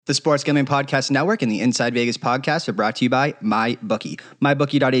The Sports Gambling Podcast Network and the Inside Vegas podcast are brought to you by MyBookie.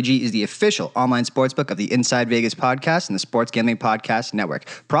 MyBookie.ag is the official online sportsbook of the Inside Vegas podcast and the Sports Gambling Podcast Network.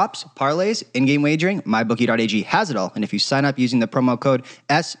 Props, parlays, in-game wagering, MyBookie.ag has it all. And if you sign up using the promo code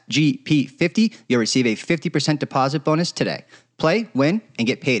SGP50, you'll receive a 50% deposit bonus today. Play, win, and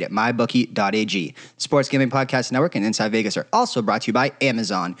get paid at mybookie.ag. Sports Gambling Podcast Network and Inside Vegas are also brought to you by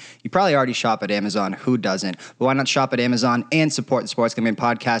Amazon. You probably already shop at Amazon. Who doesn't? But why not shop at Amazon and support the Sports Gambling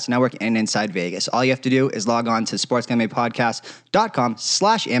Podcast Network and Inside Vegas? All you have to do is log on to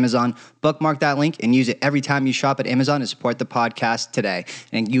sportsgamblingpodcast.com/Amazon, bookmark that link, and use it every time you shop at Amazon to support the podcast today.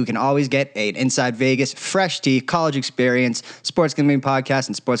 And you can always get an Inside Vegas fresh tea, college experience. Sports Gambling Podcast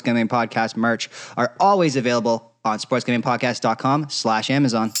and Sports Gambling Podcast merch are always available on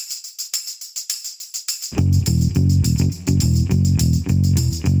sportsgamblingpodcast.com/Amazon.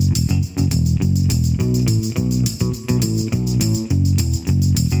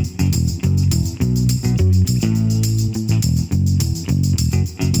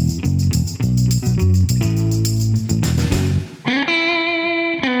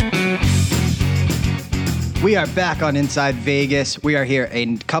 We are back on Inside Vegas. We are here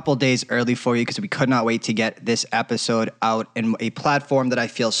a couple days early for you because we could not wait to get this episode out in a platform that I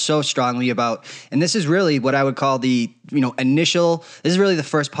feel so strongly about. And this is really what I would call this is really the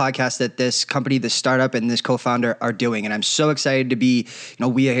first podcast that this company, this startup, and this co-founder are doing. And I'm so excited to be,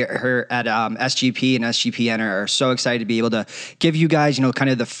 we are here at SGP and SGPN are so excited to be able to give you guys, kind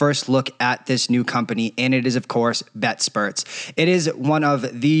of the first look at this new company. And it is, of course, BETSPERTS. It is one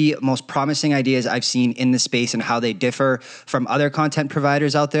of the most promising ideas I've seen in the space and how they differ from other content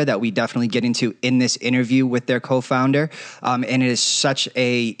providers out there that we definitely get into in this interview with their co-founder. And it is such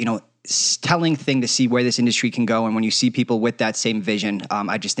a, telling thing to see where this industry can go. And when you see people with that same vision,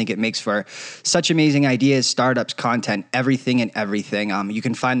 I just think it makes for such amazing ideas, startups, content, everything. You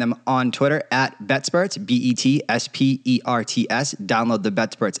can find them on Twitter at BETSPERTS, BETSPERTS. Download the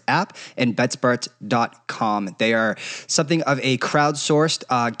BETSPERTS app and BETSPERTS.com. They are something of a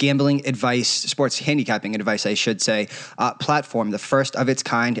crowdsourced gambling advice, sports handicapping advice, I should say, platform, the first of its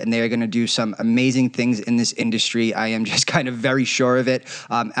kind. And they are going to do some amazing things in this industry. I am just kind of very sure of it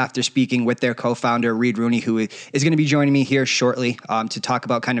after speaking with their co-founder, Reid Rooney, who is going to be joining me here shortly to talk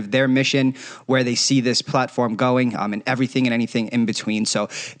about kind of their mission, where they see this platform going, and everything and anything in between. So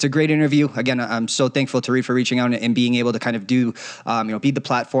it's a great interview. Again, I'm so thankful to Reid for reaching out and being able to kind of do, be the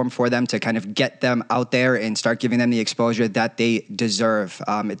platform for them to kind of get them out there and start giving them the exposure that they deserve.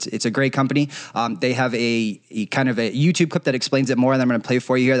 It's a great company. They have a kind of a YouTube clip that explains it more, and I'm going to play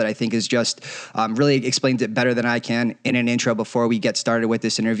for you here that I think is just really explains it better than I can in an intro before we get started with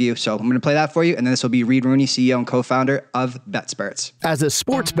this interview. So I'm going to play that for you, and then this will be Reid Rooney, CEO and co-founder of BETSPERTS. As a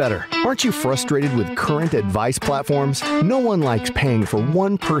sports bettor, aren't you frustrated with current advice platforms? No one likes paying for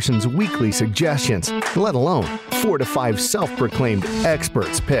one person's weekly suggestions, let alone 4 to 5 self-proclaimed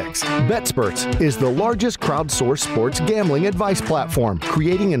experts' picks. BETSPERTS is the largest crowdsourced sports gambling advice platform,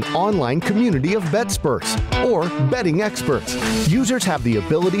 creating an online community of BETSPERTS, or betting experts. Users have the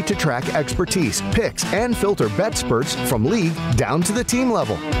ability to track expertise, picks, and filter BETSPERTS from league down to the team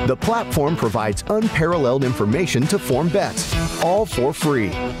level. The platform provides unparalleled information to form bets, all for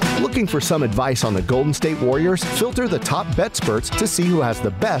free. Looking for some advice on the Golden State Warriors? Filter the top BETSPERTS to see who has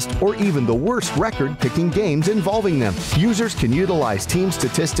the best or even the worst record picking games involving them. Users can utilize team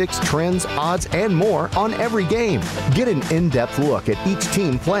statistics, trends, odds, and more on every game. Get an in-depth look at each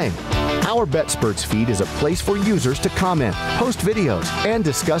team playing. Our BETSPERTS feed is a place for users to comment, post videos, and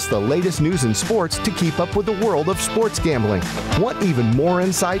discuss the latest news in sports to keep up with the world of sports gambling. Want even more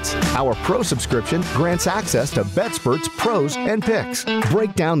insights? Our Pro subscription grants access to BETSPERTS pros and picks.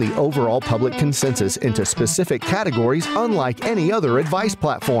 Break down the overall public consensus into specific categories unlike any other advice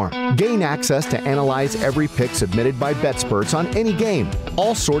platform. Gain access to analyze every pick submitted by BETSPERTS on any game,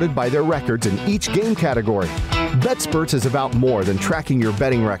 all sorted by their records in each game category. BETSPERTS is about more than tracking your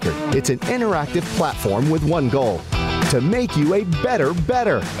betting record. It's an interactive platform with one goal: to make you a better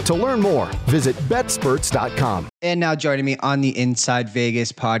bettor. To learn more, visit BETSPERTS.com. And now joining me on the Inside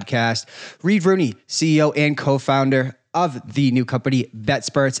Vegas podcast, Reid Rooney, CEO and co-founder of the new company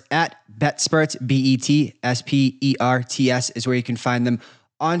BETSPERTS at BETSPERTS, BETSPERTS is where you can find them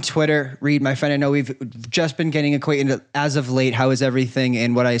on Twitter. Reid, my friend, I know we've just been getting acquainted as of late. How is everything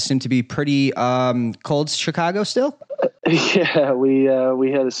in what I assume to be pretty cold Chicago still? Yeah, we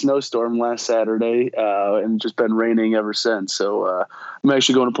had a snowstorm last Saturday, and just been raining ever since. So I'm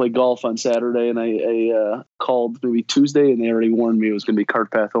actually going to play golf on Saturday, and I called maybe Tuesday, and they already warned me it was going to be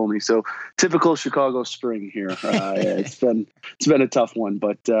cart path only. So typical Chicago spring here. Yeah, it's been a tough one,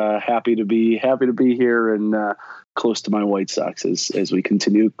 but happy to be here and close to my White Sox as we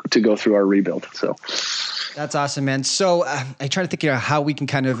continue to go through our rebuild. So. That's awesome, man. So I try to think how we can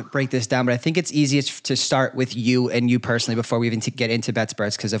kind of break this down, but I think it's easiest to start with you and you personally before we even get into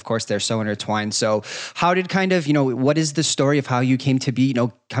BETSPERTS, because of course they're so intertwined. So how did what is the story of how you came to be,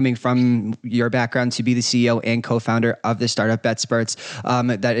 coming from your background to be the CEO and co-founder of the startup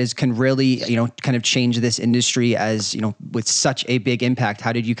BETSPERTS, can really, kind of change this industry as, with such a big impact.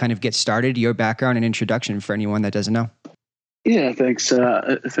 How did you kind of get started, your background and introduction for anyone that doesn't know? Yeah, thanks.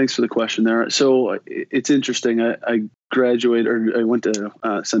 Thanks for the question there. So it's interesting. I graduated, or I went to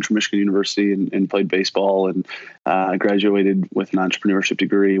Central Michigan University and played baseball, and graduated with an entrepreneurship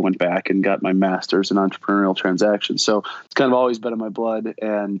degree. Went back and got my master's in entrepreneurial transactions. So it's kind of always been in my blood,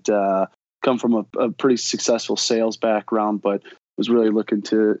 and come from a pretty successful sales background, but was really looking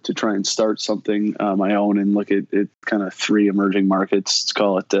to try and start something my own and look at kind of three emerging markets. Let's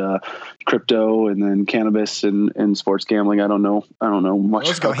call it crypto, and then cannabis and sports gambling. I don't know much.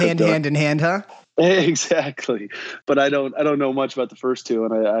 Those go hand in hand, huh? Exactly, but I don't know much about the first two,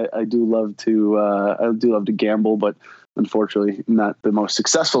 and I do love to gamble, but unfortunately not the most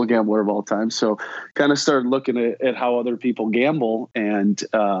successful gambler of all time. So kind of started looking at how other people gamble, and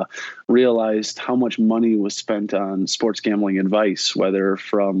realized how much money was spent on sports gambling advice, whether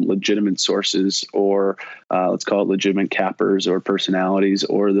from legitimate sources or let's call it legitimate cappers or personalities,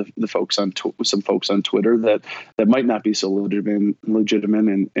 or the folks on some folks on Twitter that might not be so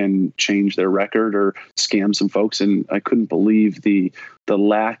legitimate and change their record or scam some folks. And I couldn't believe the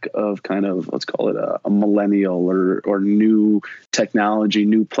lack of kind of, let's call it a millennial or new technology,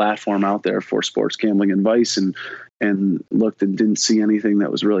 new platform out there for sports gambling advice, and looked and didn't see anything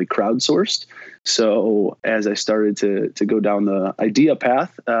that was really crowdsourced. So as I started to go down the idea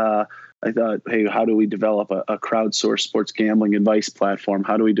path, I thought, hey, how do we develop a crowdsourced sports gambling advice platform?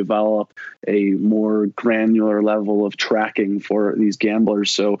 How do we develop a more granular level of tracking for these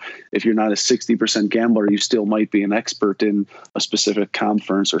gamblers? So if you're not a 60% gambler, you still might be an expert in a specific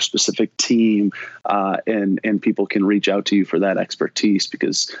conference or specific team, and people can reach out to you for that expertise,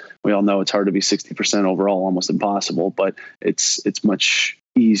 because we all know it's hard to be 60% overall, almost impossible, but it's much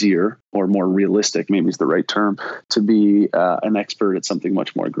easier, or more realistic, maybe is the right term, to be an expert at something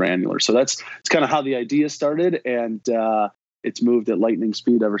much more granular. So it's kind of how the idea started, and it's moved at lightning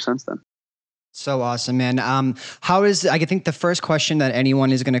speed ever since then. So awesome, man. I think the first question that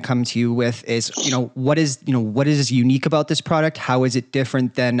anyone is going to come to you with is, what is unique about this product? How is it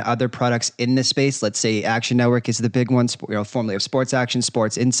different than other products in this space? Let's say Action Network is the big one, formerly of Sports Action,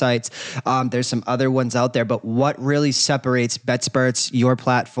 Sports Insights. There's some other ones out there, but what really separates BETSPERTS, your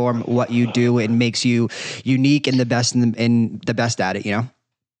platform, what you do, and makes you unique and the best the best at it,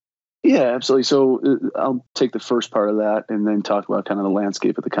 Yeah, absolutely. So I'll take the first part of that and then talk about kind of the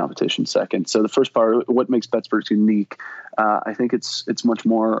landscape of the competition second. So the first part, what makes BETSPERTS unique, I think it's much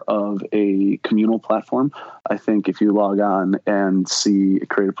more of a communal platform. I think if you log on and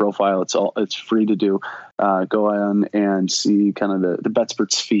create a profile, it's free to do. Go on and see kind of the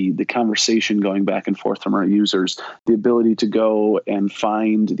BETSPERTS feed, the conversation going back and forth from our users, the ability to go and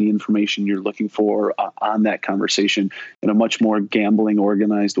find the information you're looking for on that conversation in a much more gambling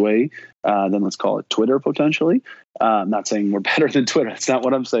organized way than, let's call it, Twitter potentially. I'm not saying we're better than Twitter. That's not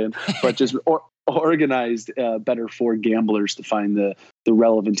what I'm saying, but just organized better for gamblers to find the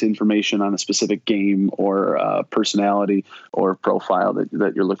relevant information on a specific game or personality or profile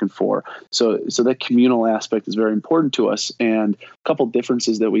that you're looking for. So that communal aspect is very important to us. And a couple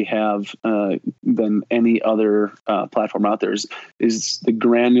differences that we have than any other platform out there is the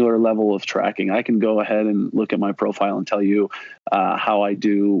granular level of tracking. I can go ahead and look at my profile and tell you how I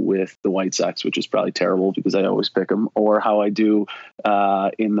do with the White Sox, which is probably terrible because I always pick them, or how I do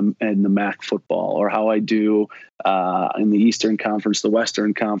in the MAC football, or how I do in the Eastern Conference, the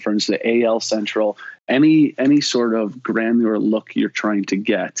Western Conference, the AL Central, any sort of granular look you're trying to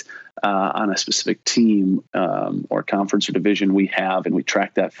get on a specific team or conference or division we have, and we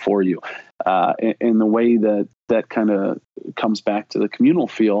track that for you. And the way that kind of comes back to the communal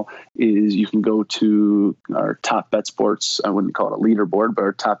feel is you can go to our top BetSports, I wouldn't call it a leaderboard, but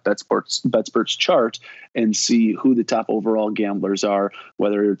our top BetSports chart and see who the top overall gamblers are,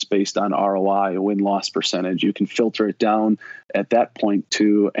 whether it's based on ROI, a win-loss percentage. You can filter it down at that point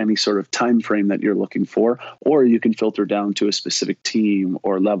to any sort of time frame that you're looking for, or you can filter down to a specific team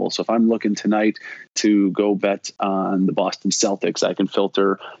or level. So if I'm looking tonight to go bet on the Boston Celtics, I can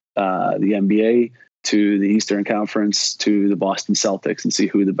filter the NBA to the Eastern Conference to the Boston Celtics and see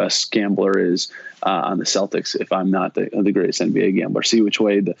who the best gambler is on the Celtics if I'm not the greatest NBA gambler. See which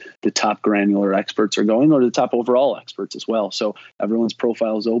way the top granular experts are going, or the top overall experts as well. So everyone's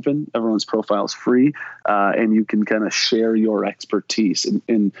profile is open, everyone's profile is free, and you can kind of share your expertise.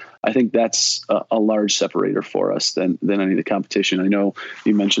 And I think that's a large separator for us than any of the competition. I know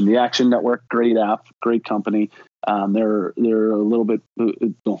you mentioned the Action Network, great app, great company. They're a little bit,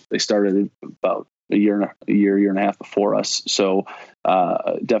 they started about a year and a half before us. So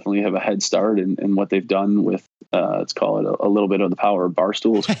definitely have a head start in what they've done with, let's call it a little bit of the power of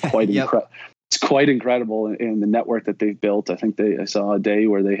Barstool. It's quite it's quite incredible in the network that they've built. I think I saw a day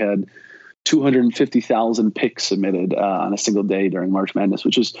where they had 250,000 picks submitted on a single day during March Madness,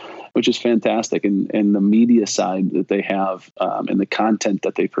 which is fantastic. And the media side that they have and the content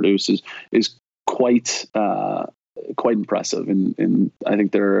that they produce is quite impressive. And I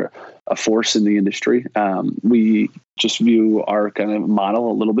think they're a force in the industry. We just view our kind of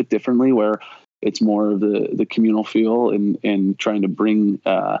model a little bit differently, where it's more of the communal feel and trying to bring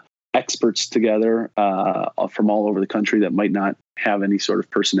experts together from all over the country that might not have any sort of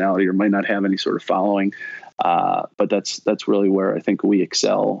personality or might not have any sort of following. But that's really where I think we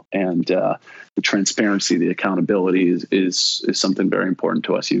excel. And the transparency, the accountability is something very important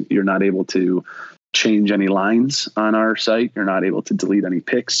to us. You're not able to change any lines on our site. You're not able to delete any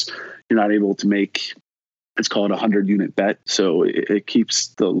picks. You're not able to make, let's call it a 100-unit bet. So it keeps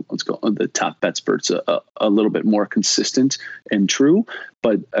the top BetSperts a little bit more consistent and true.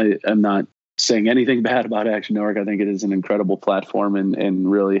 But I'm not saying anything bad about Action Network. I think it is an incredible platform and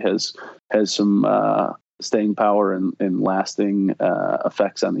really has some staying power and lasting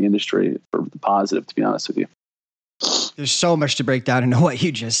effects on the industry for the positive, to be honest with you. There's so much to break down into what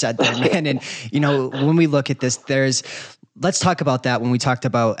you just said there, man. And, when we look at this, let's talk about that when we talked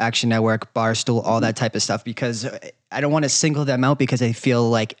about Action Network, Barstool, all that type of stuff, because I don't want to single them out because I feel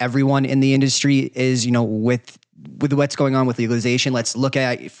like everyone in the industry is, with what's going on with legalization. Let's look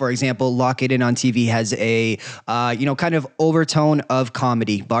at, for example, Lock It In on TV has a, kind of overtone of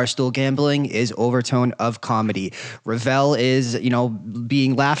comedy. Barstool Gambling is overtone of comedy. Revel is,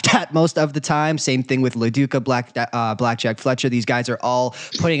 being laughed at most of the time. Same thing with LaDuca, Blackjack Fletcher. These guys are all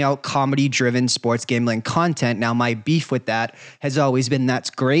putting out comedy-driven sports gambling content. Now, my beef with that has always been, that's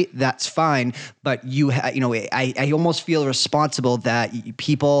great, that's fine, but I almost feel responsible that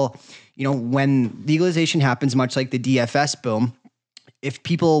people, when legalization happens, much like the DFS boom, if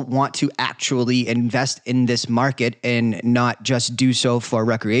people want to actually invest in this market and not just do so for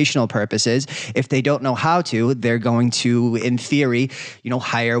recreational purposes, if they don't know how to, they're going to, in theory,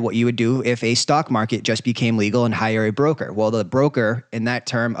 hire what you would do if a stock market just became legal and hire a broker. Well, the broker in that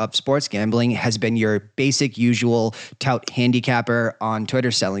term of sports gambling has been your basic, usual tout handicapper on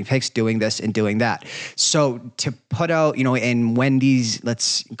Twitter selling picks, doing this and doing that. So to put out, and when these,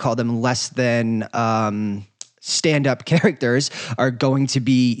 let's call them less than, stand-up characters are going to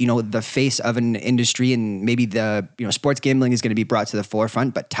be, the face of an industry, and maybe the, sports gambling is going to be brought to the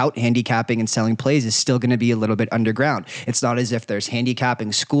forefront, but tout handicapping and selling plays is still going to be a little bit underground. It's not as if there's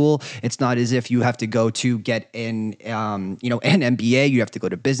handicapping school. It's not as if you have to go to get in, an MBA. You have to go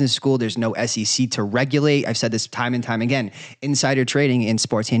to business school. There's no SEC to regulate. I've said this time and time again. Insider trading in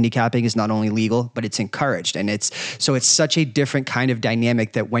sports handicapping is not only legal, but it's encouraged. And it's such a different kind of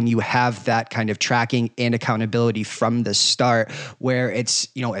dynamic that when you have that kind of tracking and accountability from the start, where it's,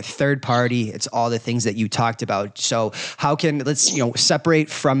 a third party, it's all the things that you talked about. So let's separate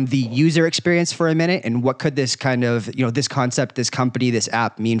from the user experience for a minute, and what could this kind of, this concept, this company, this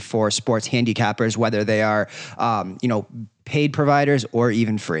app mean for sports handicappers, whether they are, paid providers or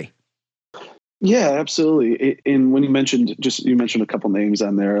even free? Yeah, absolutely. And when you mentioned a couple names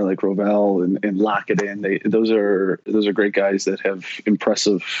on there, like Rovell and Lock It In, those are great guys that have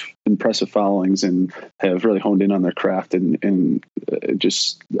impressive followings and have really honed in on their craft, and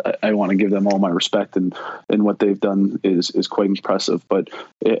just I want to give them all my respect, and what they've done is quite impressive. But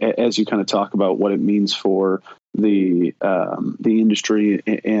as you kind of talk about what it means for the industry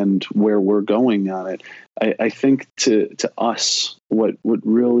and where we're going on it, I think to us what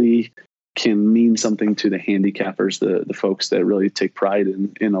really can mean something to the handicappers, the folks that really take pride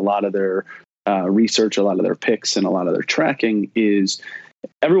in a lot of their research, a lot of their picks, and a lot of their tracking, is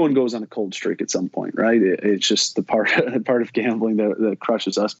everyone goes on a cold streak at some point, right? It's just the part of gambling that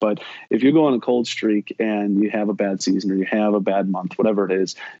crushes us. But if you go on a cold streak and you have a bad season or you have a bad month, whatever it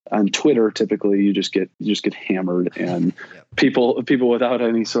is, on Twitter, typically you just get hammered, and people without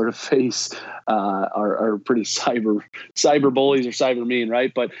any sort of face are pretty cyber bullies or cyber mean,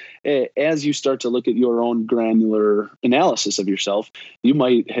 right? But as you start to look at your own granular analysis of yourself, you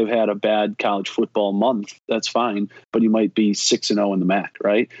might have had a bad college football month. That's fine, but you might be 6-0 in the MAC,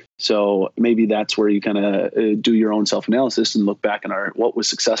 right? So maybe that's where you kind of do your own self-analysis and look back on what was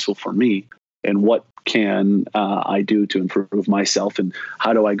successful for me, and what can I do to improve myself, and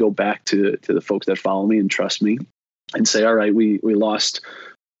how do I go back to the folks that follow me and trust me and say, all right, we lost.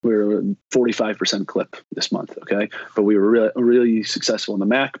 We're 45% clip this month, okay? But we were really successful in the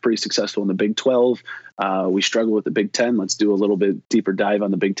MAC, pretty successful in the Big 12. We struggled with the Big 10. Let's do a little bit deeper dive on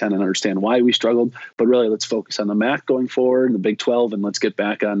the Big 10 and understand why we struggled. But really, let's focus on the MAC going forward, the Big 12, and let's get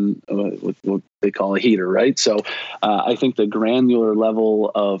back on what they call a heater, right? So I think the granular level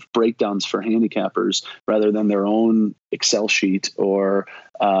of breakdowns for handicappers, rather than their own Excel sheet or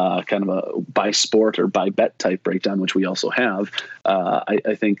kind of a by sport or by bet type breakdown, which we also have,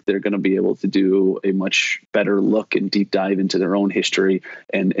 I think they're going to be able to do a much better look and deep dive into their own history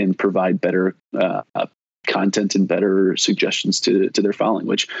and provide better content and better suggestions to their following,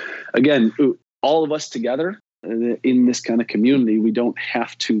 which, again, all of us together in this kind of community, we don't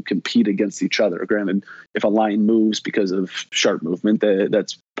have to compete against each other. Granted, if a line moves because of sharp movement,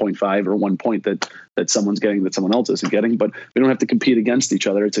 that's 0.5 or 1 point that someone's getting that someone else isn't getting, but we don't have to compete against each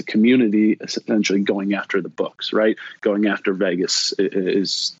other. It's a community essentially going after the books, right? Going after Vegas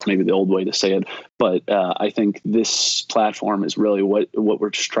is maybe the old way to say it, but I think this platform is really what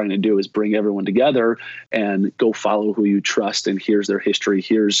we're just trying to do, is bring everyone together and go follow who you trust, and here's their history,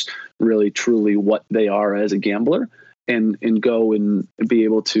 here's really truly what they are as a gambler, and go and be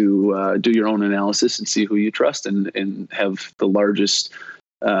able to do your own analysis and see who you trust, and have the largest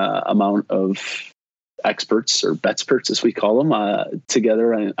amount of experts, or BETSPERTS as we call them,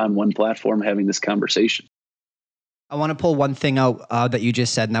 together on one platform having this conversation. I want to pull one thing out that you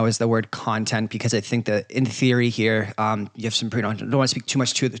just said, and that was the word content, because I think that in theory here, you have some, I don't want to speak too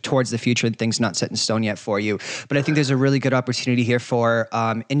much towards the future and things not set in stone yet for you, but I think there's a really good opportunity here for,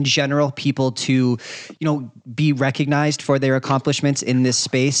 in general, people to, be recognized for their accomplishments in this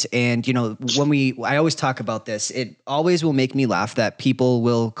space. And, I always talk about this, it always will make me laugh that people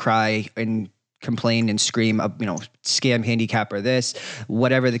will cry and complain and scream, scam handicapper this,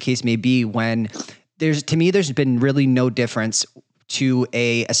 whatever the case may be, when there's been really no difference to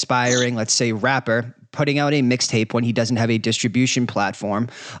a aspiring, let's say, rapper putting out a mixtape when he doesn't have a distribution platform,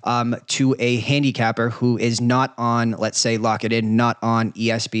 to a handicapper who is not on, let's say, Lock It In, not on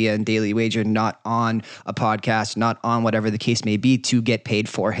ESPN Daily Wager, not on a podcast, not on whatever the case may be, to get paid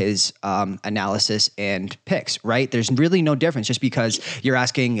for his analysis and picks, right? There's really no difference. Just because you're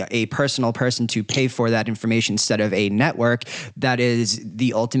asking a personal person to pay for that information instead of a network, that is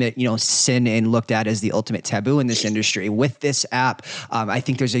the ultimate, sin, and looked at as the ultimate taboo in this industry. With this app, I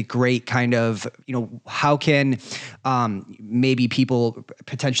think there's a great kind of, how can maybe people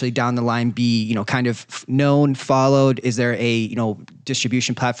potentially down the line be, kind of known, followed? Is there a,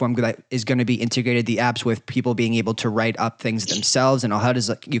 distribution platform that is going to be integrated, the apps, with people being able to write up things themselves? And how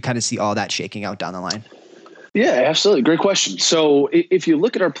does you kind of see all that shaking out down the line? Yeah, absolutely. Great question. So if you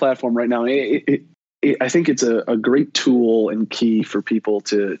look at our platform right now, I think it's a great tool and key for people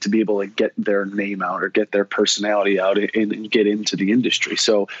to be able to get their name out or get their personality out and get into the industry.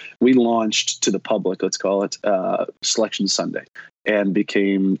 So we launched to the public, let's call it, Selection Sunday, and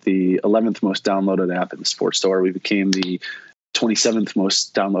became the 11th most downloaded app in the Sports Store. We became the 27th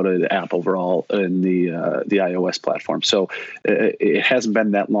most downloaded app overall in the iOS platform. So it hasn't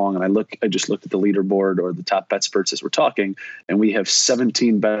been that long. And I just looked at the leaderboard, or the top BETSPERTS as we're talking, and we have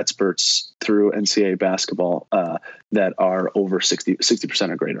 17 BETSPERTS through NCAA basketball that are over 60%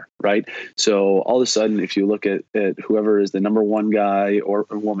 or greater, right? So all of a sudden, if you look at whoever is the number one guy or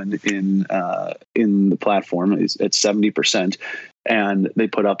woman in the platform is at 70%, and they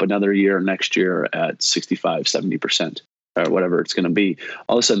put up another year next year at 65, 70%. Or whatever it's going to be,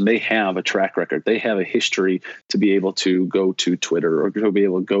 all of a sudden they have a track record. They have a history to be able to go to Twitter or to be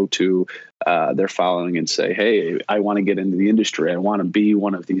able to go to their following and say, hey, I want to get into the industry. I want to be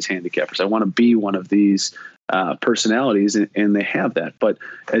one of these handicappers. I want to be one of these personalities, and they have that. But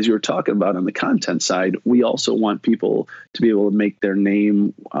as you were talking about on the content side, we also want people to be able to make their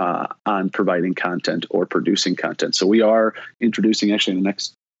name on providing content or producing content. So we are introducing, actually in the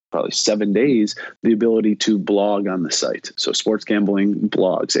next probably 7 days, the ability to blog on the site. So sports gambling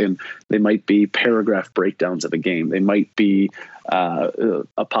blogs, and they might be paragraph breakdowns of a game. They might be a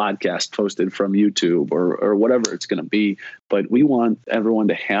podcast posted from YouTube or whatever it's going to be. But we want everyone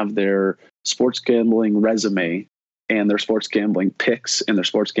to have their sports gambling resume and their sports gambling picks and their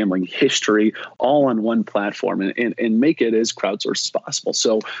sports gambling history all on one platform, and make it as crowdsourced as possible.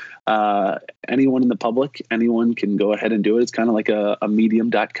 So anyone in the public, anyone can go ahead and do it. It's kind of like a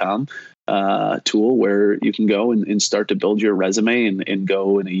medium.com tool where you can go and start to build your resume and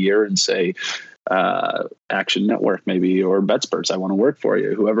go in a year and say, Action Network maybe, or BETSPERTS, I want to work for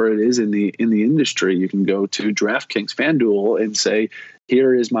you. Whoever it is in the industry, you can go to DraftKings, FanDuel, and say,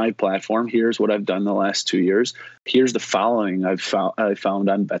 here is my platform. Here's what I've done the last 2 years. Here's the following I found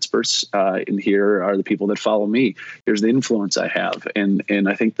on BETSPERTS, and here are the people that follow me. Here's the influence I have, and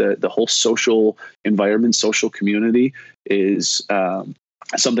I think the whole social environment, social community is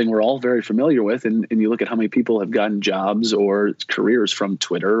something we're all very familiar with. And you look at how many people have gotten jobs or careers from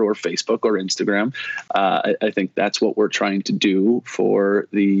Twitter or Facebook or Instagram. I think that's what we're trying to do for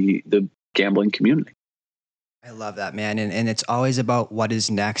the gambling community. I love that, man. And it's always about what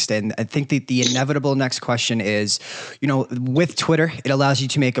is next. And I think that the inevitable next question is, with Twitter, it allows you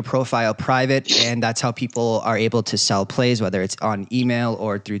to make a profile private, and that's how people are able to sell plays, whether it's on email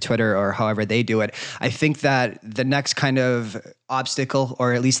or through Twitter or however they do it. I think that the next kind of obstacle,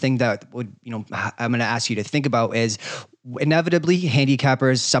 or at least thing that would, I'm going to ask you to think about is, inevitably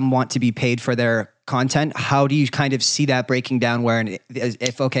handicappers, some want to be paid for their content. How do you kind of see that breaking down where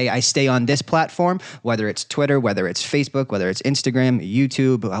if, okay, I stay on this platform, whether it's Twitter, whether it's Facebook, whether it's Instagram,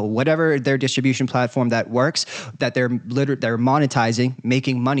 YouTube, whatever their distribution platform that works, that they're monetizing,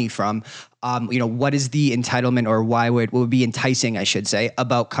 making money from, what is the entitlement, or what would be enticing, I should say,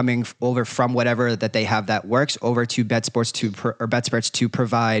 about coming over from whatever that they have that works over to BETSPERTS to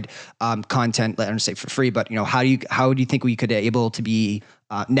provide content, let us say for free, but how do you think we could able to be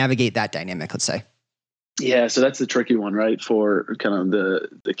navigate that dynamic, let's say? Yeah, so that's the tricky one, right? For kind of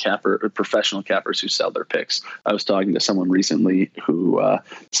the capper or professional cappers who sell their picks. I was talking to someone recently who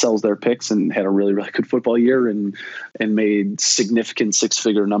sells their picks and had a really, really good football year and made significant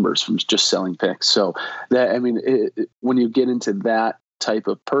 6-figure numbers from just selling picks. So that, when you get into that type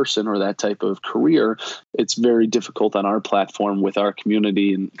of person or that type of career, it's very difficult on our platform with our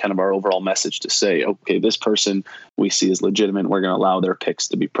community and kind of our overall message to say, okay, this person we see as legitimate. We're going to allow their picks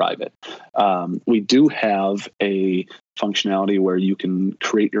to be private. We do have a functionality where you can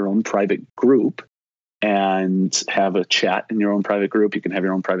create your own private group and have a chat in your own private group. You can have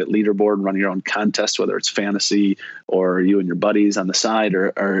your own private leaderboard, run your own contest, whether it's fantasy or you and your buddies on the side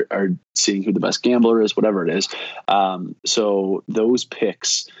are seeing who the best gambler is, whatever it is. So those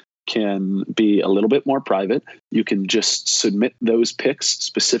picks can be a little bit more private. You can just submit those picks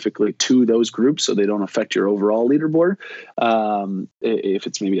specifically to those groups so they don't affect your overall leaderboard, if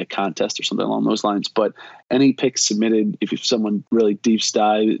it's maybe a contest or something along those lines. But any picks submitted, if someone really deep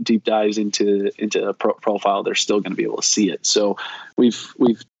dives into a profile, they're still going to be able to see it. So we've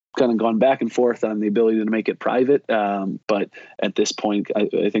kind of gone back and forth on the ability to make it private. But at this point,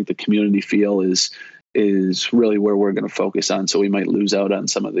 I think the community feel is really where we're going to focus on. So we might lose out on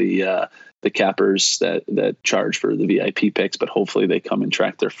some of the cappers that charge for the VIP picks, but hopefully they come and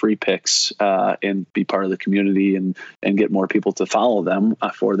track their free picks and be part of the community and get more people to follow them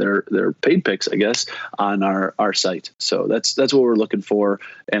for their paid picks, I guess, on our site. So that's what we're looking for.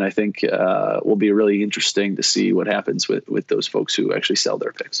 And I think will be really interesting to see what happens with those folks who actually sell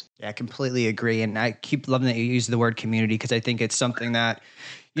their picks. Yeah, I completely agree. And I keep loving that you use the word community, because I think it's something that,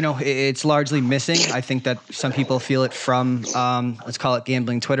 it's largely missing. I think that some people feel it from, let's call it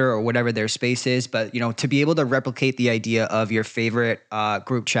gambling Twitter or whatever their space is. But, to be able to replicate the idea of your favorite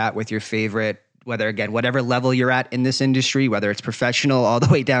group chat with your favorite, whatever level you're at in this industry, whether it's professional all the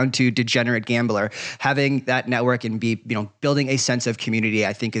way down to degenerate gambler, having that network and be, building a sense of community,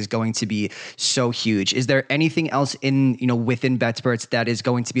 I think is going to be so huge. Is there anything else within BETSPERTS that is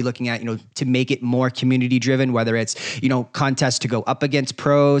going to be looking at, to make it more community driven, whether it's, contests to go up against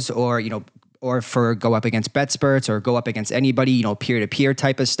pros or for go up against BETSPERTS or go up against anybody, peer-to-peer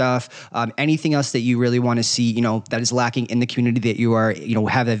type of stuff. Anything else that you really want to see, that is lacking in the community that you are,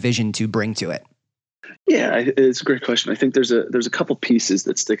 have a vision to bring to it? Yeah, it's a great question. I think there's a couple pieces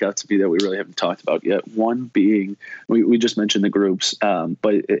that stick out to me that we really haven't talked about yet. One being, we just mentioned the groups,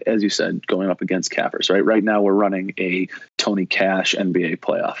 but as you said, going up against cappers, right? Right now we're running a Tony Cash NBA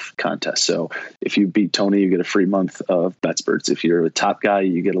playoff contest. So if you beat Tony, you get a free month of BETSPERTS. If you're a top guy,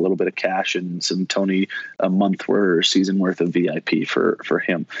 you get a little bit of cash and some Tony a month or season worth of VIP for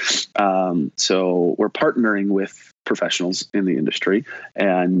him. So we're partnering with professionals in the industry,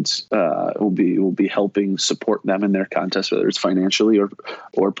 and we'll be helping support them in their contests, whether it's financially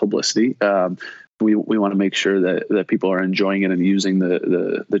or publicity. We want to make sure that people are enjoying it and using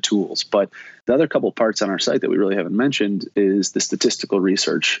the tools. But the other couple parts on our site that we really haven't mentioned is the statistical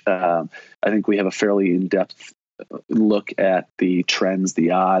research. I think we have a fairly in-depth look at the trends, the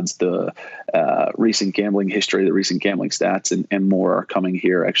odds, the recent gambling history, the recent gambling stats, and more are coming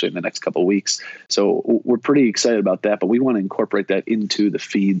here actually in the next couple of weeks. So we're pretty excited about that, but we want to incorporate that into the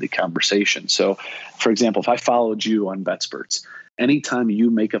feed, the conversation. So, for example, if I followed you on BETSPERTS, anytime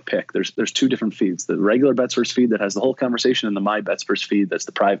you make a pick, there's two different feeds: the regular BETSPERTS feed that has the whole conversation, and the My BETSPERTS feed that's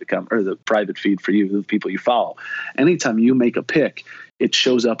the private feed for you, the people you follow. Anytime you make a pick, it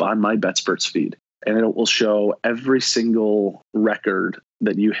shows up on My BETSPERTS feed, and it will show every single record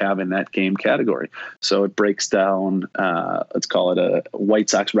that you have in that game category. So it breaks down, let's call it a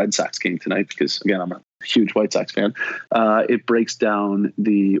White Sox Red Sox game tonight, because again, I'm a huge White Sox fan. It breaks down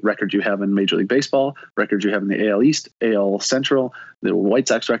the record you have in Major League Baseball, records you have in the AL East, AL Central, the White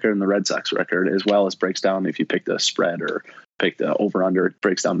Sox record, and the Red Sox record, as well as breaks down if you pick the spread or pick the over-under, it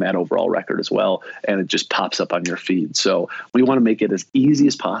breaks down that overall record as well, and it just pops up on your feed. So we want to make it as easy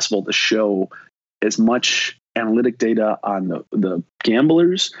as possible to show as much analytic data on the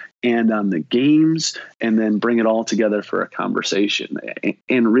gamblers and on the games, and then bring it all together for a conversation.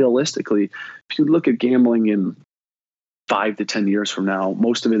 And realistically, if you look at gambling in 5 to 10 years from now,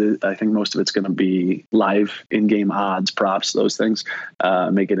 I think most of it's going to be live in-game odds, props, those things,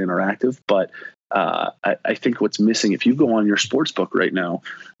 make it interactive. But I think what's missing, if you go on your sportsbook right now,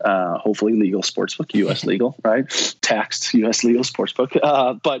 hopefully legal sportsbook, U.S. legal, right? Taxed U.S. legal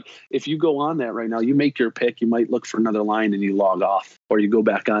sportsbook. But if you go on that right now, you make your pick, you might look for another line and you log off, or you go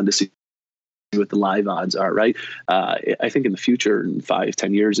back on to see what the live odds are, right? I think in the future, in 5,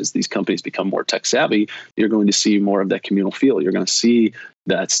 10 years, as these companies become more tech savvy, you're going to see more of that communal feel. You're going to see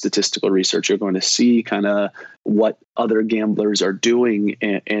that statistical research. You're going to see kind of what other gamblers are doing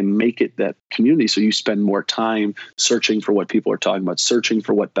and make it that community. So you spend more time searching for what people are talking about, searching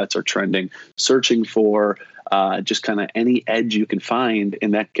for what bets are trending, searching for just kind of any edge you can find.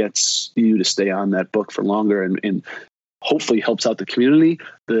 And that gets you to stay on that book for longer and hopefully helps out the community.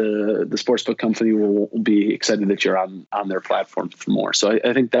 The sportsbook company will be excited that you're on their platform for more. So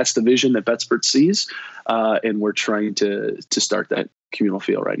I think that's the vision that BETSPERTS sees, and we're trying to start that communal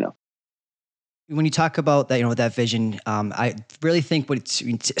feel right now. When you talk about that, that vision, I really think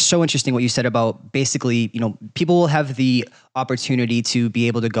it's so interesting what you said about basically, people will have the opportunity to be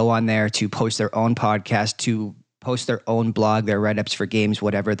able to go on there to post their own podcast, to post their own blog, their write-ups for games,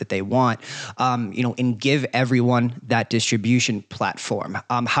 whatever that they want, and give everyone that distribution platform.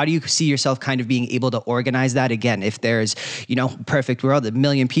 How do you see yourself kind of being able to organize that? Again, if there's, perfect world, 1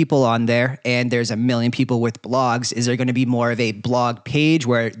 million people on there and there's 1 million people with blogs, is there going to be more of a blog page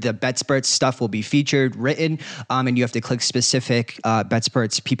where the BETSPERTS stuff will be featured, written, and you have to click specific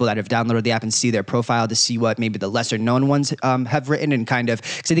BETSPERTS people that have downloaded the app and see their profile to see what maybe the lesser known ones have written, and kind of,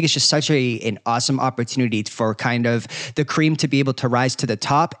 because I think it's just such an awesome opportunity for kind of the cream to be able to rise to the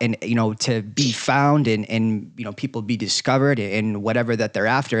top and, to be found and people be discovered in whatever that they're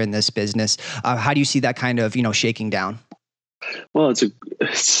after in this business. How do you see that kind of, shaking down? Well,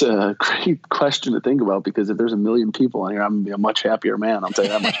 it's a great question to think about, because if there's 1 million people on here, I'm going to be a much happier man. I'll tell you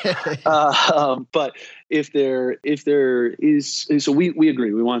that much. But if there is, so we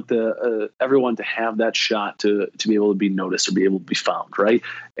agree. We want everyone to have that shot to be able to be noticed or be able to be found, right?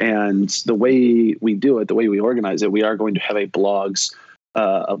 And the way we do it, the way we organize it, we are going to have a blog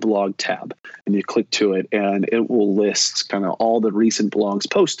tab, and you click to it and it will list kind of all the recent blogs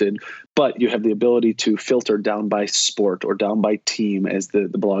posted, but you have the ability to filter down by sport or down by team as the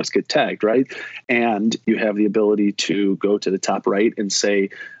blogs get tagged, right? And you have the ability to go to the top right and say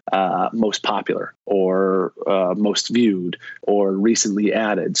most popular or most viewed or recently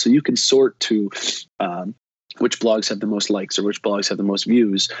added. So you can sort to which blogs have the most likes or which blogs have the most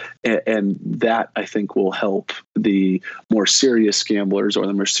views. And that, I think, will help the more serious gamblers or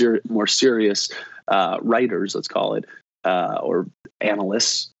the more serious writers, let's call it, or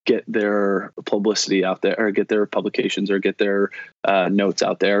analysts, get their publicity out there, or get their publications, or get their notes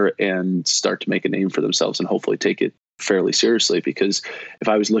out there and start to make a name for themselves and hopefully take it fairly seriously. Because if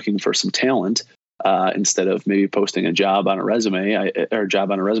I was looking for some talent, instead of maybe posting a job on a resume or a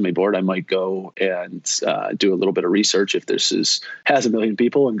job on a resume board, I might go and do a little bit of research if this has 1 million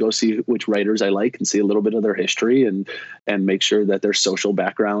people, and go see which writers I like and see a little bit of their history, and make sure that their social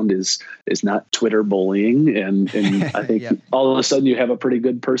background is not Twitter bullying. And I think all of a sudden you have a pretty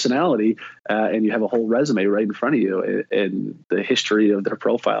good personality, and you have a whole resume right in front of you, and the history of their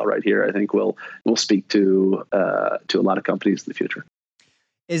profile right here, I think will speak to a lot of companies in the future.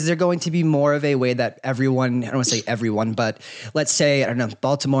 Is there going to be more of a way that everyone, I don't want to say everyone, but let's say, I don't know,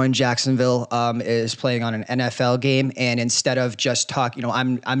 Baltimore and Jacksonville is playing on an NFL game, and instead of just talk,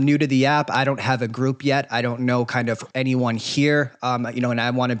 I'm new to the app, I don't have a group yet, I don't know kind of anyone here, and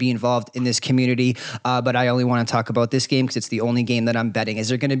I want to be involved in this community, but I only want to talk about this game because it's the only game that I'm betting. Is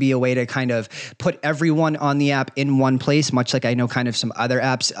there going to be a way to kind of put everyone on the app in one place, much like I know kind of some other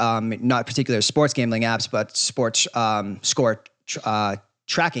apps, not particular sports gambling apps, but sports score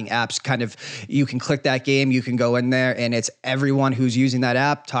tracking apps, kind of, you can click that game, you can go in there, and it's everyone who's using that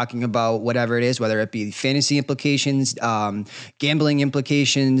app talking about whatever it is, whether it be fantasy implications, gambling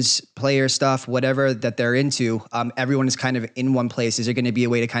implications, player stuff, whatever that they're into. Everyone is kind of in one place. Is there going to be a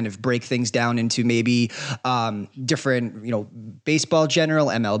way to kind of break things down into maybe different, baseball general,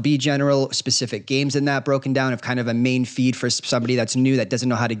 MLB general, specific games in that broken down, of kind of a main feed for somebody that's new that doesn't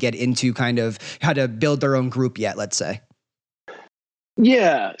know how to get into kind of how to build their own group yet, let's say?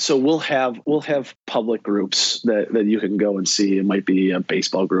 Yeah, so we'll have public groups that you can go and see. It might be a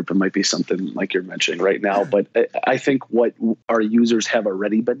baseball group, it might be something like you're mentioning right now. But I think what our users have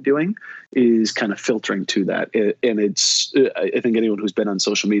already been doing is kind of filtering to that, and I think anyone who's been on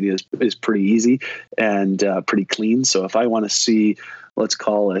social media is pretty easy and pretty clean. So if I want to see, let's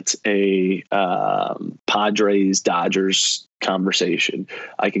call it a Padres Dodgers conversation,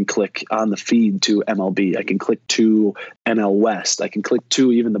 I can click on the feed to MLB. I can click to NL West. I can click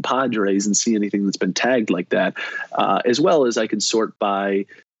to even the Padres and see anything that's been tagged like that, as well as I can sort by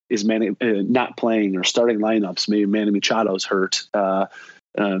is Manny not playing or starting lineups. Maybe Manny Machado's hurt.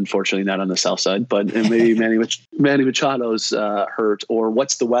 Unfortunately, not on the south side, but maybe Manny Machado's hurt, or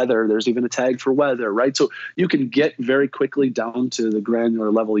what's the weather? There's even a tag for weather, right? So you can get very quickly down to the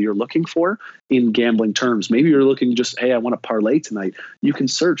granular level you're looking for in gambling terms. Maybe you're looking just, hey, I want to parlay tonight. You can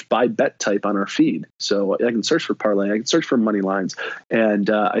search by bet type on our feed. So I can search for parlay, I can search for money lines, and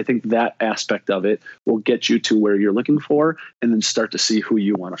I think that aspect of it will get you to where you're looking for, and then start to see who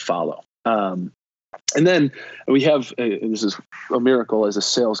you want to follow. And then we have, this is a miracle as a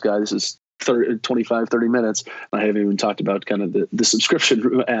sales guy, this is 25, 30 minutes. I haven't even talked about kind of the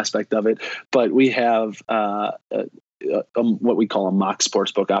subscription aspect of it, but we have what we call a mock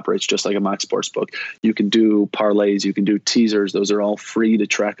sportsbook. Operates just like a mock sportsbook. You can do parlays, you can do teasers. Those are all free to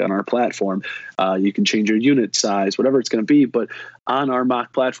track on our platform. You can change your unit size, whatever it's going to be. But on our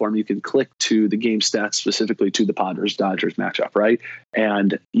mock platform, you can click to the game stats specifically to the Padres Dodgers matchup, right?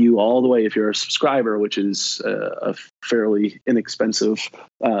 And you all the way, if you're a subscriber, which is a fairly inexpensive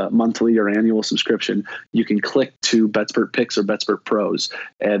monthly or annual subscription, you can click to BETSPERT Picks or BETSPERT Pros.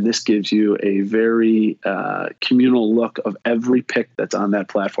 And this gives you a very communal look of every pick that's on that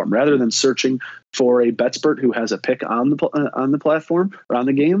platform. Rather than searching for a BETSPERT who has a pick on the platform or on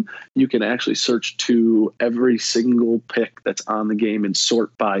the game, you can actually search to every single pick that's on the game and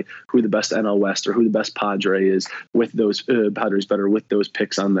sort by who the best NL West or who the best Padre is with those Padres better with those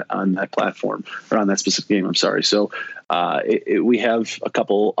picks on that platform or on that specific game. I'm sorry. So we have a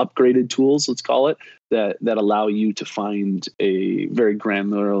couple upgraded tools, let's call it, that allow you to find a very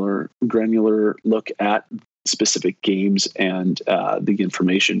granular look at specific games and the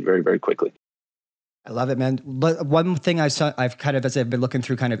information very, very quickly. I love it, man. But one thing I've kind of, as I've been looking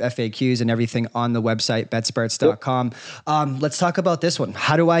through kind of FAQs and everything on the website, BETSPERTS.com, let's talk about this one.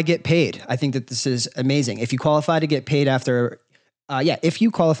 How do I get paid? I think that this is amazing. If you qualify to get paid after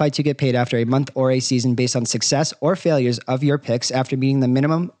a month or a season based on success or failures of your picks after meeting the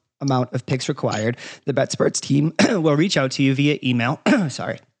minimum amount of picks required, the BETSPERTS team will reach out to you via email.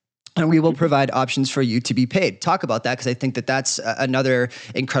 And we will provide options for you to be paid. Talk about that, because I think that that's another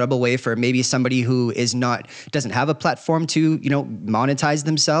incredible way for maybe somebody who doesn't have a platform to, monetize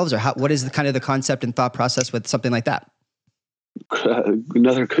themselves, or what is the concept and thought process with something like that?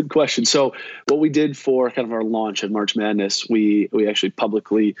 Another good question. So what we did for kind of our launch at March Madness, we actually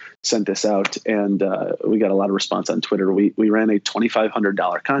publicly sent this out, and we got a lot of response on Twitter. We ran a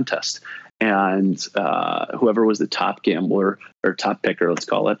 $2,500 contest. and whoever was the top gambler or top picker, let's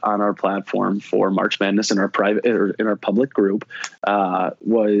call it, on our platform for March Madness in our private or in our public group won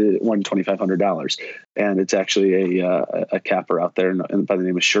 $2,500. And it's actually a capper out there by the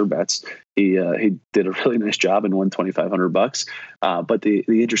name of SureBets. He did a really nice job and won $2,500. But the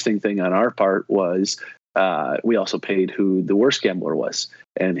interesting thing on our part was we also paid who the worst gambler was,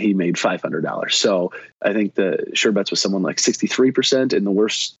 and he made $500. So I think the SureBets was someone like 63%, and the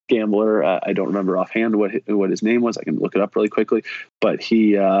worst gambler, I don't remember offhand what his name was. I can look it up really quickly, but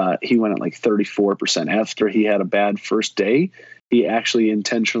he went at like 34%. After he had a bad first day, he actually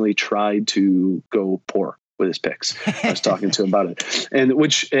intentionally tried to go poor with his picks. I was talking to him about it, and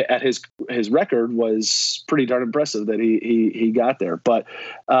which at his record was pretty darn impressive that he got there. But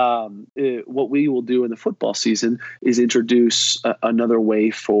what we will do in the football season is introduce another way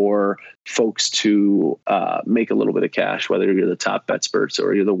for folks to make a little bit of cash, whether you're the top BETSPERTS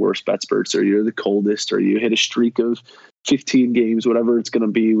or you're the worst BETSPERTS or you're the coldest or you hit a streak of 15 games, whatever it's going to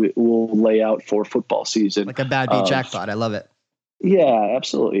be. We'll lay out for football season. Like a bad beat jackpot. I love it. Yeah,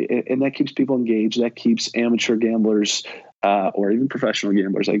 absolutely. And that keeps people engaged. That keeps amateur gamblers or even professional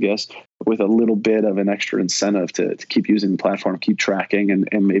gamblers, I guess, with a little bit of an extra incentive to keep using the platform, keep tracking,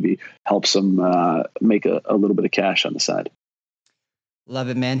 and maybe helps them make a little bit of cash on the side. Love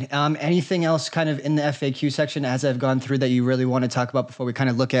it, man. Anything else kind of in the FAQ section as I've gone through that you really want to talk about before we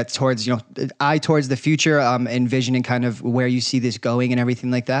kind of look at towards the future, envisioning kind of where you see this going and everything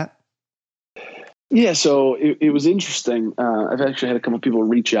like that? Yeah, so it was interesting. I've actually had a couple of people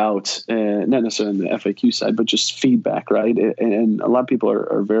reach out, not necessarily on the FAQ side, but just feedback, right? And a lot of people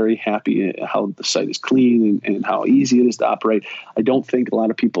are very happy at how the site is clean and how easy it is to operate. I don't think a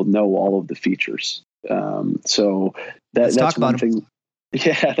lot of people know all of the features. So that's one thing.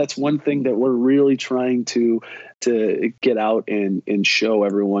 Yeah, that's one thing that we're really trying to get out and show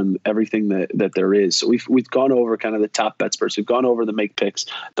everyone everything that there is. So we've gone over kind of the top BETSPERTS. We've gone over the Make Picks,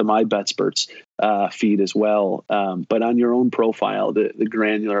 the My BETSPERTS feed as well. But on your own profile, the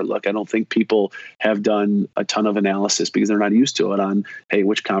granular look, I don't think people have done a ton of analysis because they're not used to it on, hey,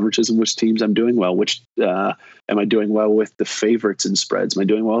 which conferences and which teams I'm doing well, which am I doing well with the favorites and spreads? Am I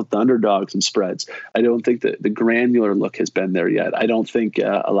doing well with the underdogs and spreads? I don't think that the granular look has been there yet. I don't think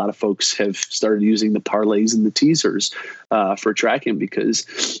a lot of folks have started using the parlays and the teasers for tracking,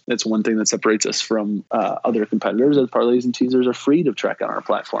 because that's one thing that separates us from other competitors, that parlays and teasers are free to track on our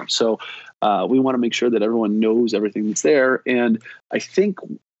platform. So we want to make sure that everyone knows everything that's there. And I think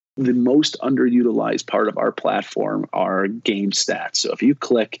the most underutilized part of our platform are game stats. So if you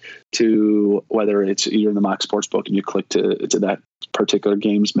click to, whether it's you're in the mock sportsbook and you click to that particular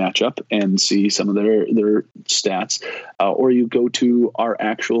game's matchup and see some of their stats, or you go to our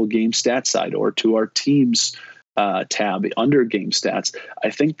actual game stats side or to our teams tab under game stats, I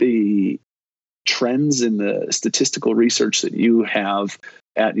think the trends in the statistical research that you have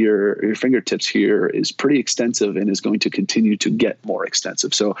at your fingertips here is pretty extensive and is going to continue to get more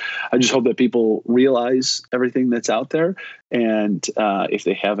extensive. So I just hope that people realize everything that's out there. And if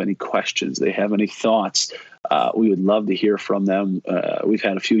they have any questions, they have any thoughts, we would love to hear from them. We've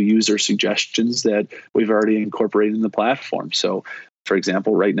had a few user suggestions that we've already incorporated in the platform. So for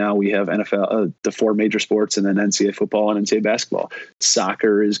example, right now we have NFL, the 4 major sports, and then NCAA football and NCAA basketball.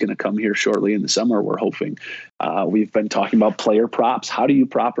 Soccer is going to come here shortly in the summer, we're hoping. We've been talking about player props. How do you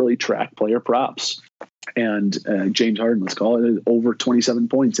properly track player props? And James Harden, let's call it, over 27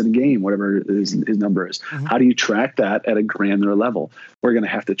 points in a game, whatever his number is. Mm-hmm. How do you track that at a granular level? We're going to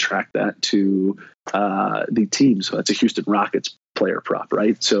have to track that to the team. So that's a Houston Rockets player prop,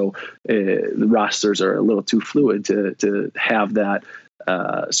 right? So the rosters are a little too fluid to have that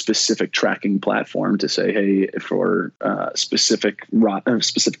specific tracking platform to say, hey, for specific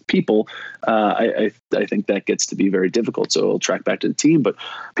people, I think that gets to be very difficult. So it'll track back to the team. But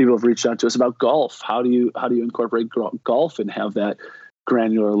people have reached out to us about golf. How do you incorporate golf and have that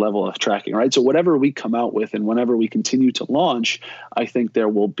granular level of tracking, right? So whatever we come out with and whenever we continue to launch, I think there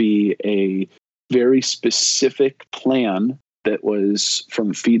will be a very specific plan that was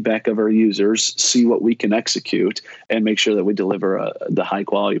from feedback of our users, see what we can execute and make sure that we deliver the high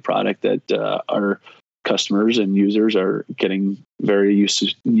quality product that our customers and users are getting very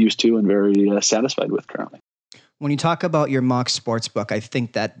used to and very satisfied with currently. When you talk about your mock sportsbook, I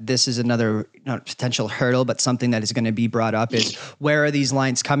think that this is another potential hurdle, but something that is going to be brought up is where are these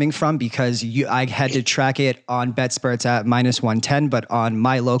lines coming from? Because I had to track it on BetSperts at -110, but on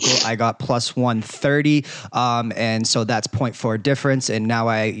my local, I got +130. And so that's 0.4 difference. And now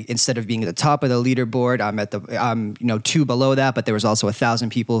instead of being at the top of the leaderboard, I'm at the, 2 below that, but there was also 1,000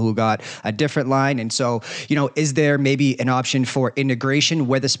 people who got a different line. And so, is there maybe an option for integration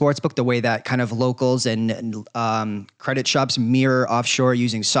with the sportsbook, the way that kind of locals and credit shops mirror offshore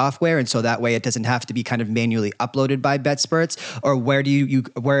using software, and so that way it doesn't have to be kind of manually uploaded by BetSperts? Or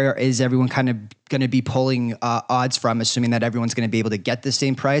where is everyone kind of going to be pulling odds from, assuming that everyone's going to be able to get the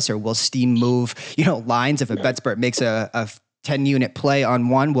same price? Or will Steam move lines? If a BetSpert makes a 10 unit play on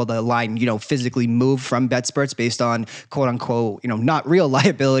one, will the line physically move from BetSperts based on quote unquote not real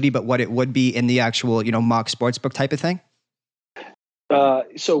liability, but what it would be in the actual mock sportsbook type of thing?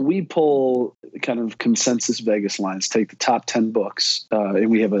 So we pull kind of consensus Vegas lines, take the top 10 books, and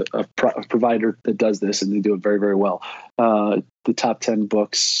we have a provider that does this, and they do it very, very well. The top 10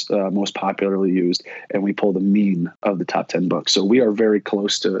 books most popularly used, and we pull the mean of the top 10 books. So we are very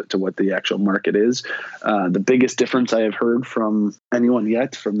close to what the actual market is. The biggest difference I have heard from anyone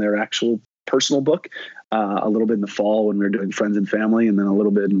yet from their actual personal book, a little bit in the fall when we were doing friends and family, and then a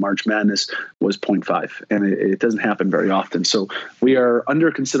little bit in March Madness, was 0.5. And it doesn't happen very often. So we are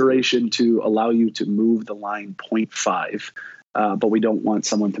under consideration to allow you to move the line 0.5. But we don't want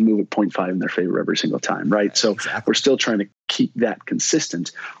someone to move it 0.5 in their favor every single time, right? So exactly. We're still trying to keep that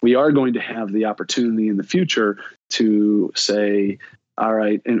consistent. We are going to have the opportunity in the future to say, all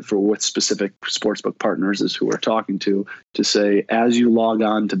right, and for what specific sportsbook partners is who we're talking to say, as you log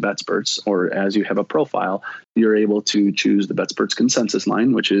on to BetSperts or as you have a profile, you're able to choose the BetSperts consensus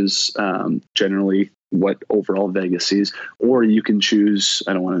line, which is generally what overall Vegas sees, or you can choose,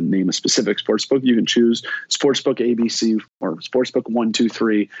 I don't want to name a specific sportsbook, you can choose Sportsbook ABC or Sportsbook 1, 2,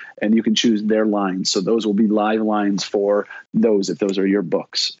 3, and you can choose their lines. So those will be live lines for those, if those are your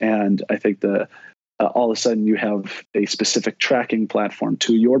books. And I think all of a sudden you have a specific tracking platform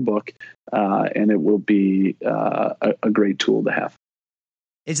to your book, and it will be a great tool to have.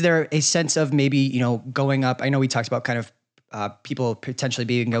 Is there a sense of maybe, going up? I know we talked about kind of people potentially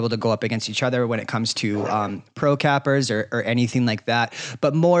being able to go up against each other when it comes to pro cappers or anything like that,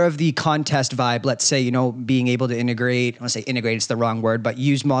 but more of the contest vibe. Let's say, being able to integrate, I want to say integrate, it's the wrong word, but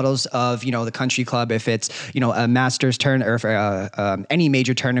use models of, the country club, if it's, a Masters turn or for any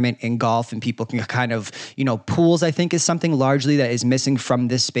major tournament in golf, and people can kind of, pools, I think is something largely that is missing from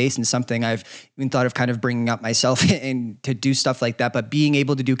this space, and something I've even thought of kind of bringing up myself in to do stuff like that, but being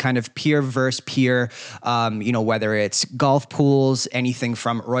able to do kind of peer versus peer, whether it's golf pools, anything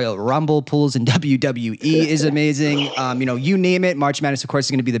from Royal Rumble pools and WWE is amazing. You name it. March Madness, of course,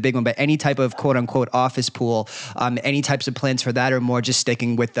 is going to be the big one, but any type of quote unquote office pool, any types of plans for that, or more just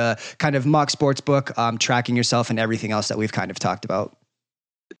sticking with the kind of mock sports book, tracking yourself and everything else that we've kind of talked about?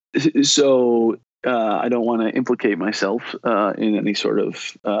 So I don't want to implicate myself in any sort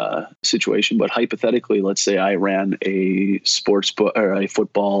of situation, but hypothetically, let's say I ran a sports book or a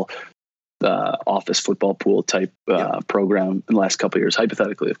football office football pool type program in the last couple of years.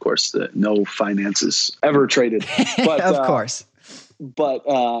 Hypothetically, of course, no finances ever traded, but of course. But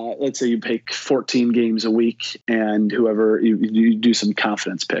let's say you pick 14 games a week, and whoever you do some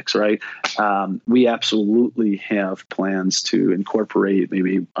confidence picks, right? We absolutely have plans to incorporate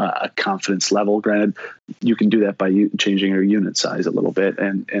maybe a confidence level. Granted, you can do that by changing your unit size a little bit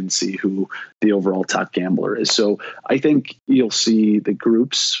and see who the overall top gambler is. So I think you'll see the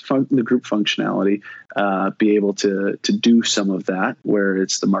group functionality be able to do some of that, where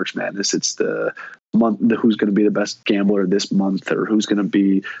it's the March Madness, it's the month, who's going to be the best gambler this month, or who's going to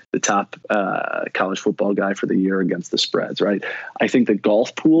be the top college football guy for the year against the spreads, right? I think the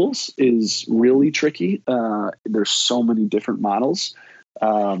golf pools is really tricky. There's so many different models.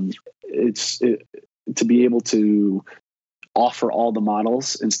 To be able to offer all the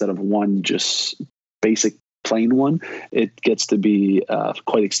models instead of one just basic plain one, it gets to be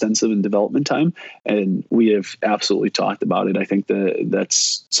quite extensive in development time, and we have absolutely talked about it. I think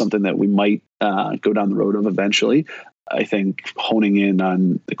that's something that we might go down the road of eventually. I think honing in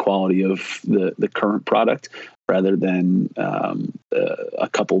on the quality of the current product rather than a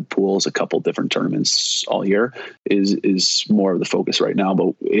couple pools, a couple different tournaments all year is more of the focus right now.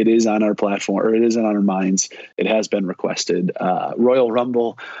 But it is on our platform, or it is on our minds. It has been requested. Royal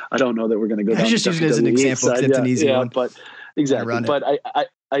Rumble, I don't know that we're going to go down. I just use it as an example because it's an easy one. But exactly. But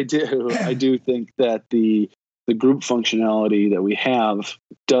I do think that the group functionality that we have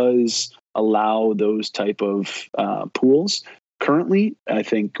does allow those type of pools. Currently, I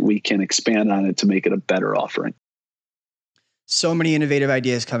think we can expand on it to make it a better offering. So many innovative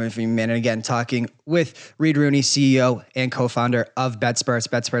ideas coming from you, man. And again, talking with Reid Rooney, CEO and co-founder of BETSPERTS,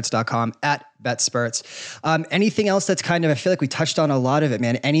 BETSPERTS.com, at BETSPERTS. Anything else that's kind of, I feel like we touched on a lot of it,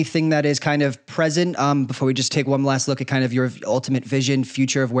 man. Anything that is kind of present before we just take one last look at kind of your ultimate vision,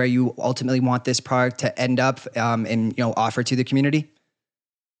 future of where you ultimately want this product to end up and, offer to the community?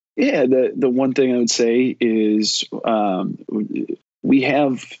 Yeah, the one thing I would say is we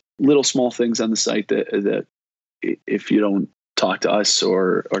have little small things on the site that if you don't talk to us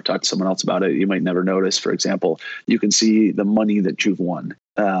or talk to someone else about it, you might never notice. For example, you can see the money that you've won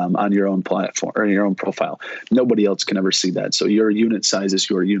on your own platform or your own profile. Nobody else can ever see that. So your unit size is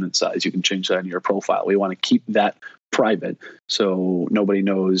your unit size. You can change that in your profile. We want to keep that private, so nobody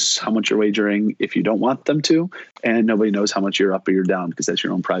knows how much you're wagering if you don't want them to, and nobody knows how much you're up or you're down because that's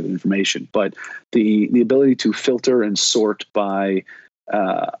your own private information. But the ability to filter and sort by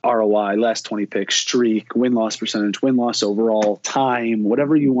ROI, last 20 picks, streak, win-loss percentage, win-loss overall, time,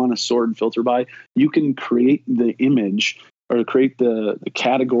 whatever you want to sort and filter by, you can create the image or create the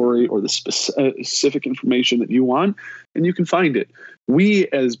category or the specific information that you want, and you can find it. We,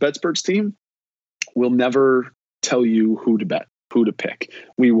 as BETSPERTS team, will never tell you who to bet, who to pick.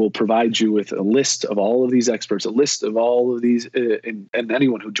 We will provide you with a list of all of these experts, a list of all of these, and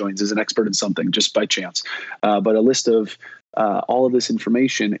anyone who joins is an expert in something just by chance, but a list of all of this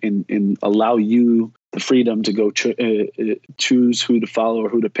information and allow you the freedom to go choose who to follow or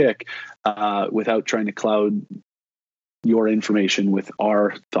who to pick without trying to cloud your information with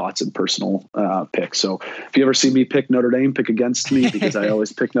our thoughts and personal picks. So if you ever see me pick Notre Dame, pick against me because I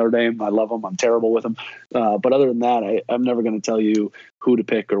always pick Notre Dame. I love them. I'm terrible with them. But other than that, I'm never going to tell you who to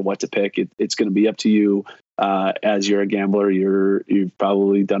pick or what to pick. It's going to be up to you. As you're a gambler, you've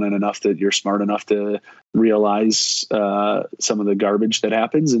probably done it enough that you're smart enough to realize some of the garbage that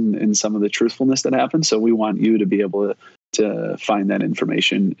happens and some of the truthfulness that happens. So we want you to be able to find that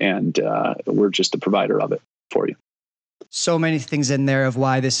information, and we're just a provider of it for you. So many things in there of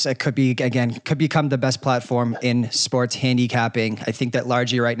why this could become the best platform in sports handicapping. I think that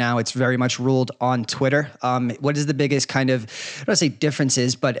largely right now it's very much ruled on Twitter. What is the biggest kind of, I don't want to say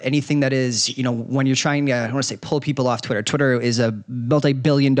differences, but anything that is, when you're trying to, I don't want to say pull people off Twitter. Twitter is a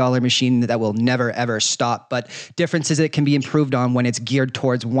multi-billion-dollar machine that will never, ever stop. But differences that can be improved on when it's geared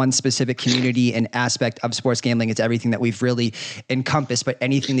towards one specific community and aspect of sports gambling. It's everything that we've really encompassed, but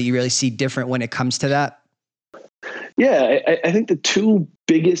anything that you really see different when it comes to that? Yeah, I think the two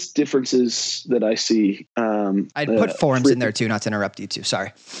biggest differences that I see. I'd put forums in there too, not to interrupt you too.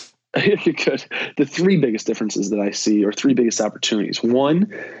 Sorry. You could. The three biggest differences that I see, or three biggest opportunities.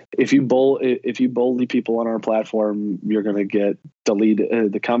 One, if you bully people on our platform, you're going to get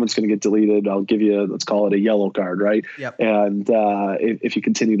deleted. The comment's going to get deleted. I'll give you, let's call it a yellow card, right? Yep. And if you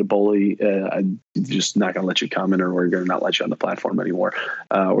continue to bully, I'm just not going to let you comment, or we're going to not let you on the platform anymore.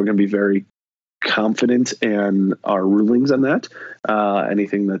 We're going to be very confident in our rulings on that.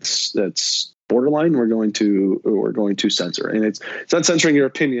 Anything that's borderline, we're going to censor, and it's not censoring your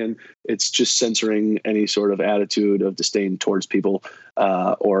opinion. It's just censoring any sort of attitude of disdain towards people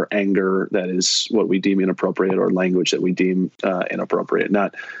or anger that is what we deem inappropriate, or language that we deem inappropriate.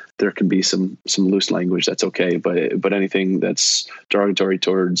 Not there can be some loose language that's okay, but anything that's derogatory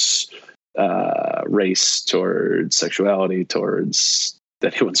towards race, towards sexuality, towards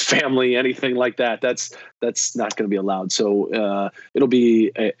anyone's family, anything like that, that's not going to be allowed. So it'll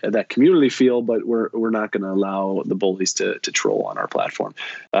be that community feel, but we're not going to allow the bullies to troll on our platform.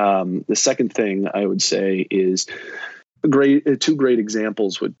 The second thing I would say is two great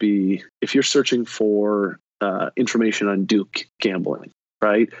examples would be if you're searching for information on Duke gambling,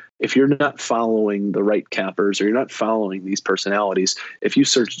 right? If you're not following the right cappers, or you're not following these personalities, if you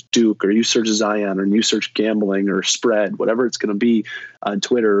search Duke, or you search Zion, or you search gambling or spread, whatever it's going to be on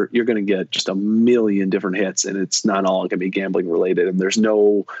Twitter, you're going to get just a million different hits, and it's not all going to be gambling related. And there's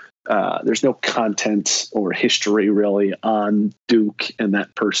no content or history really on Duke and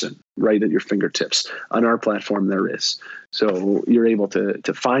that person right at your fingertips. On our platform, there is. So you're able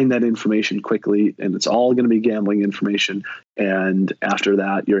to find that information quickly, and it's all going to be gambling information. And after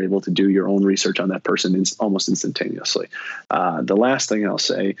that, you're able to do your own research on that person almost instantaneously. The last thing I'll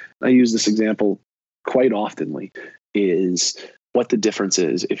say, I use this example quite oftenly, is what the difference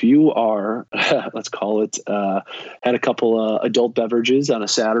is. If you are, let's call it, had a couple adult beverages on a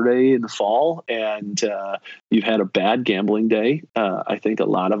Saturday in the fall, and you've had a bad gambling day, I think a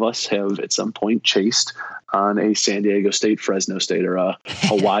lot of us have at some point chased on a San Diego State, Fresno State, or a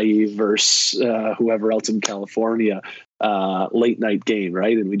Hawaii versus whoever else in California late night game,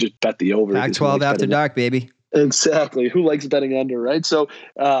 right? And we just bet the over. Pac-12 after dark, baby. Exactly. Who likes betting under, right? So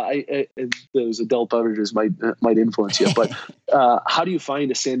those adult beverages might influence you. But how do you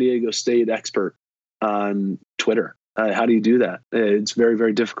find a San Diego State expert on Twitter? How do you do that? It's very,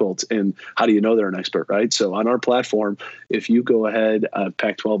 very difficult. And how do you know they're an expert, right? So on our platform, if you go ahead,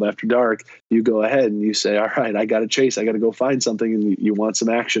 Pac-12 After Dark, you go ahead and you say, all right, I got to chase. I got to go find something. And you want some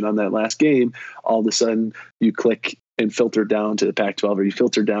action on that last game. All of a sudden, you click and filter down to the Pac-12, or you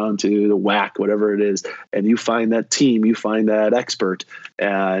filter down to the WAC, whatever it is, and you find that team, you find that expert,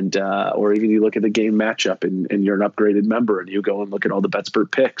 and or even you look at the game matchup, and you're an upgraded member, and you go and look at all the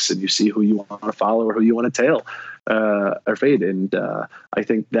BetSpert picks, and you see who you want to follow or who you want to tail or fade. And I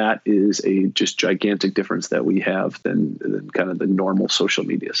think that is a just gigantic difference that we have than kind of the normal social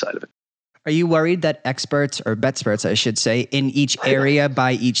media side of it. Are you worried that experts, or BetSperts, I should say, in each area,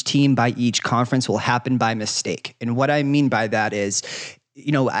 by each team, by each conference will happen by mistake? And what I mean by that is,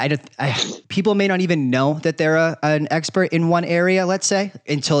 people may not even know that they're an expert in one area, let's say,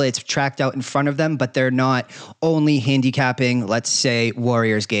 until it's tracked out in front of them, but they're not only handicapping, let's say,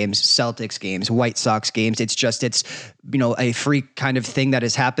 Warriors games, Celtics games, White Sox games. It's a freak kind of thing that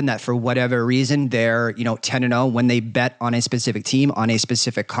has happened that for whatever reason, they're, 10-0 when they bet on a specific team, on a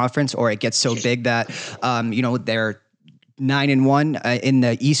specific conference, or it gets so big that, they're 9-1 in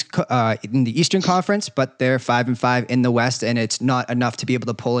the Eastern Conference, but they're 5-5 in the West, and it's not enough to be able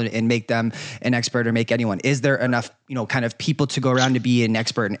to pull it and make them an expert or make anyone. Is there enough, kind of people to go around to be an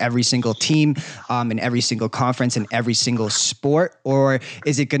expert in every single team, in every single conference, in every single sport, or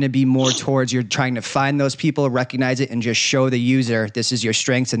is it going to be more towards you're trying to find those people, recognize it, and just show the user this is your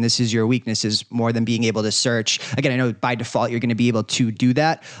strengths and this is your weaknesses, more than being able to search? Again, I know by default you're going to be able to do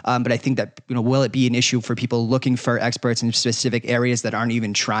that, but I think that will it be an issue for people looking for experts in specific areas that aren't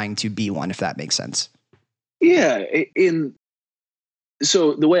even trying to be one, if that makes sense? Yeah.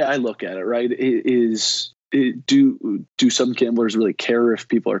 So the way I look at it, right, is do some gamblers really care if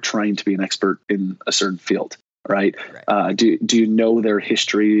people are trying to be an expert in a certain field, right? Do you know their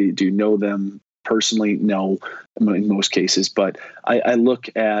history? Do you know them personally? No, in most cases. But I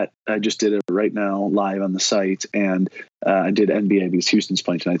just did it right now live on the site, and I did NBA because Houston's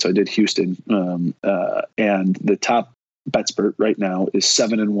playing tonight. So I did Houston, and the top BetSpert right now is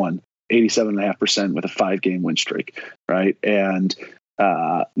 7-1, 87.5% with a 5-game win streak, right? And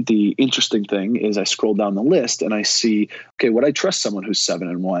the interesting thing is I scroll down the list and I see, okay, would I trust someone who's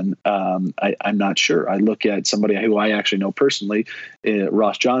 7-1? I'm not sure. I look at somebody who I actually know personally,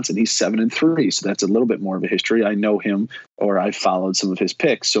 Ross Johnson. He's 7-3, so that's a little bit more of a history. I know him, or I've followed some of his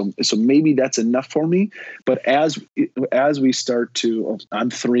picks, so maybe that's enough for me. But as we start to,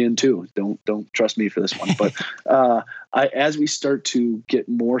 I'm 3-2. Don't trust me for this one, but as we start to get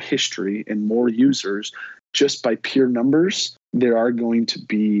more history and more users, just by pure numbers, there are going to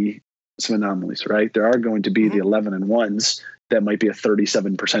be some anomalies, right? There are going to be the 11-1s that might be a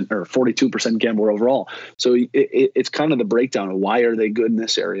 37% or 42% gambler overall. So it's kind of the breakdown of why are they good in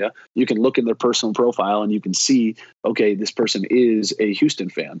this area. You can look in their personal profile and you can see, okay, this person is a Houston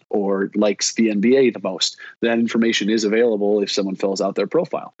fan or likes the NBA the most. That information is available if someone fills out their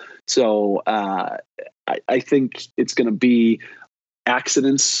profile. So I think it's going to be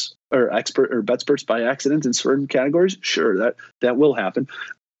accidents or expert or BetSperts by accident in certain categories. Sure, that will happen.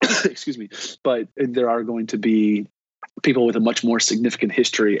 Excuse me. But there are going to be people with a much more significant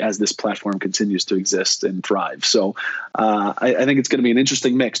history as this platform continues to exist and thrive. So I think it's going to be an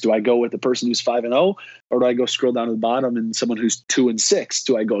interesting mix. Do I go with the person who's 5-0, or do I go scroll down to the bottom and someone who's 2-6?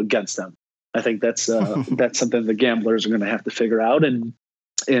 Do I go against them? I think that's something the gamblers are going to have to figure out and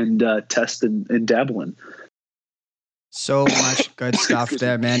test and dabble in. So much good stuff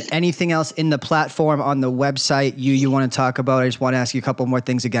there, man. Anything else in the platform, on the website you want to talk about? I just want to ask you a couple more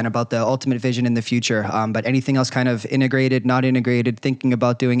things again about the ultimate vision in the future. But anything else kind of integrated, not integrated, thinking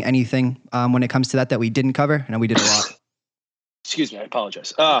about doing anything when it comes to that we didn't cover? I know we did a lot. Excuse me. I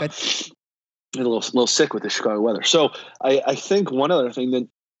apologize. I'm a little sick with the Chicago weather. So I think one other thing that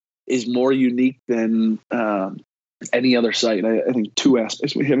is more unique than any other site, I think two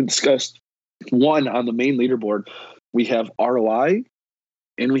aspects we haven't discussed. One, on the main leaderboard, we have ROI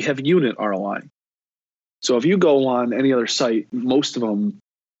and we have unit ROI. So if you go on any other site, most of them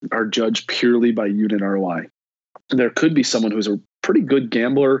are judged purely by unit ROI. And there could be someone who's a pretty good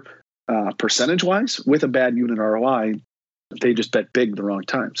gambler percentage-wise with a bad unit ROI. They just bet big the wrong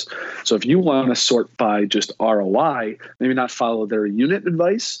times. So if you want to sort by just ROI, maybe not follow their unit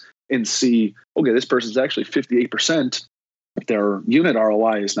advice and see, okay, this person's actually 58%. Their unit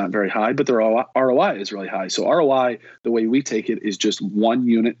ROI is not very high, but their ROI is really high. So ROI, the way we take it, is just one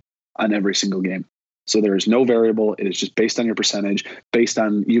unit on every single game. So there is no variable. It is just based on your percentage, based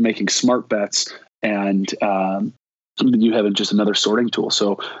on you making smart bets and you have just another sorting tool.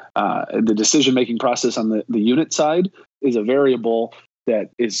 So the decision-making process on the unit side is a variable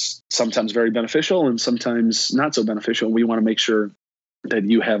that is sometimes very beneficial and sometimes not so beneficial. We want to make sure that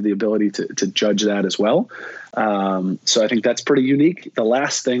you have the ability to judge that as well. So I think that's pretty unique. The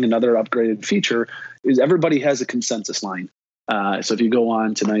last thing, another upgraded feature, is everybody has a consensus line. So if you go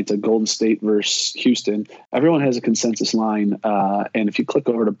on tonight to Golden State versus Houston, everyone has a consensus line. And if you click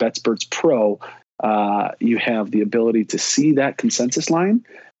over to BETSPERTS Pro, you have the ability to see that consensus line.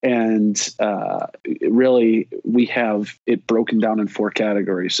 And really, we have it broken down in 4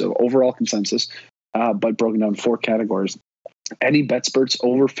 categories. So overall consensus, but broken down in 4 categories. Any BETSPERTS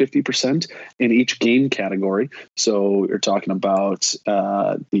over 50% in each game category. So you're talking about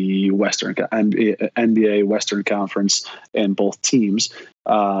the NBA Western Conference and both teams.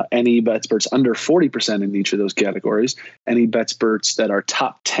 Any BETSPERTS under 40% in each of those categories. Any BETSPERTS that are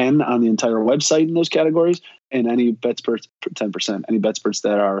top 10 on the entire website in those categories. And any BETSPERTS 10%. Any BETSPERTS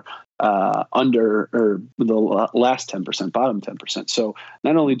that are under or the last 10%, bottom 10%. So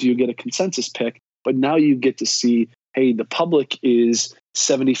not only do you get a consensus pick, but now you get to see, hey, the public is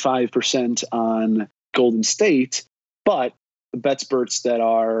 75% on Golden State, but the BETSPERTS that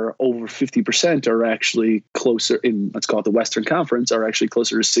are over 50% are actually closer in, let's call it the Western Conference, are actually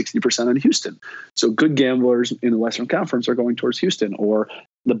closer to 60% on Houston. So good gamblers in the Western Conference are going towards Houston, or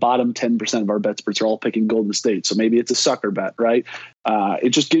the bottom 10% of our BETSPERTS are all picking Golden State. So maybe it's a sucker bet, right? It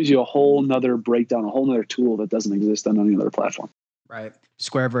just gives you a whole nother breakdown, a whole nother tool that doesn't exist on any other platform. Right.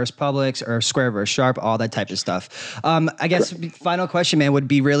 Square versus Publix or Square versus Sharp, all that type of stuff. I guess final question, man, would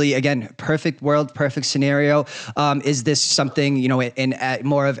be really, again, perfect world, perfect scenario. Is this something, in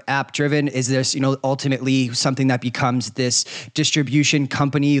more of app driven? Is this, ultimately something that becomes this distribution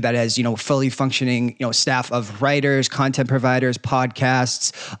company that has, fully functioning, staff of writers, content providers,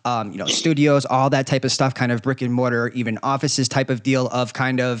 podcasts, studios, all that type of stuff, kind of brick and mortar, even offices type of deal of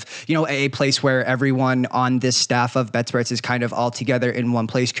kind of, a place where everyone on this staff of BETSPERTS is kind of all together in one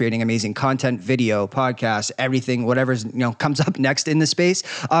place, creating amazing content, video, podcast, everything, whatever's, comes up next in the space?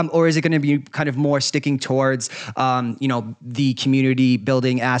 Or is it going to be kind of more sticking towards, the community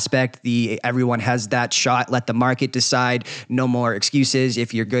building aspect, everyone has that shot, let the market decide, no more excuses.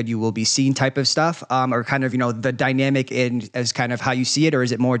 If you're good, you will be seen type of stuff, or kind of, the dynamic in as kind of how you see it, or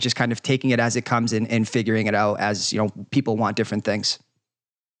is it more just kind of taking it as it comes in and figuring it out as, people want different things?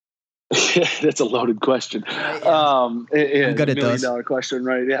 That's a loaded question. Right, yeah. I'm good at those. $1 million question,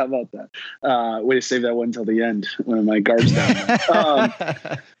 right? Yeah, how about that? Way to save that one until the end when my guard's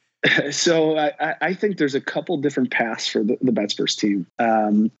down. So I think there's a couple different paths for the BETSPERTS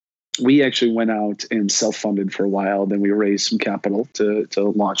team. We actually went out and self-funded for a while. Then we raised some capital to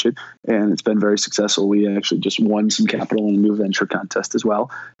launch it, and it's been very successful. We actually just won some capital in a new venture contest as well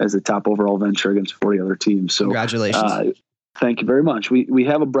as the top overall venture against 40 other teams. So congratulations. Thank you very much. We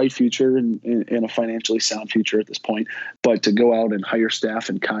have a bright future and a financially sound future at this point, but to go out and hire staff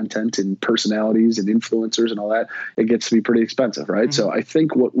and content and personalities and influencers and all that, it gets to be pretty expensive, right? Mm-hmm. So I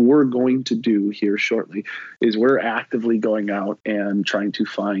think what we're going to do here shortly is we're actively going out and trying to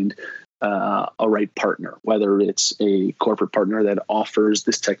find a right partner, whether it's a corporate partner that offers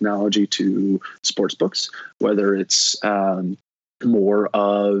this technology to sportsbooks, whether it's more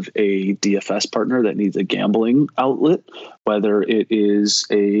of a DFS partner that needs a gambling outlet, whether it is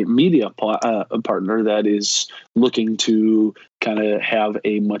a media partner that is looking to kind of have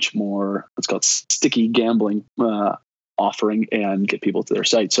a much more, let's call it sticky gambling offering and get people to their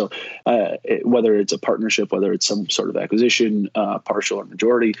site. So whether it's a partnership, whether it's some sort of acquisition, partial or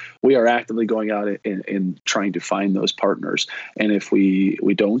majority, we are actively going out and trying to find those partners. And if we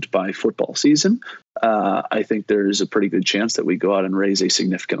don't by football season, I think there's a pretty good chance that we go out and raise a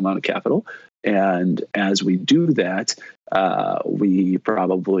significant amount of capital. And as we do that, we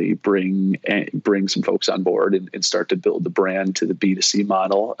probably bring some folks on board and start to build the brand to the B2C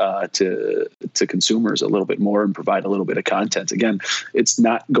model to consumers a little bit more and provide a little bit of content. Again, it's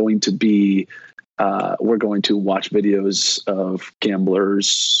not going to be we're going to watch videos of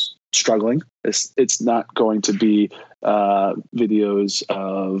gamblers struggling. It's not going to be videos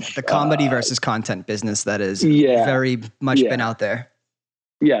of the comedy versus content business that is very much been out there.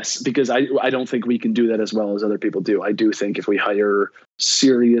 Yes, because I don't think we can do that as well as other people do. I do think if we hire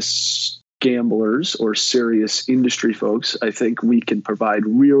serious gamblers or serious industry folks, I think we can provide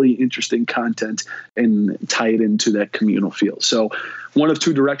really interesting content and tie it into that communal feel. So one of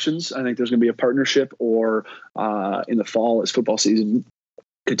two directions. I think there's going to be a partnership, or in the fall as football season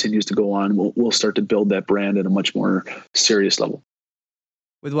continues to go on, we'll start to build that brand at a much more serious level.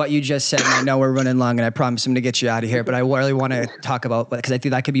 With what you just said, and I know we're running long, and I promise I'm going to get you out of here, but I really want to talk about, because I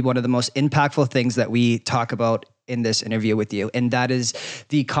think that could be one of the most impactful things that we talk about in this interview with you, and that is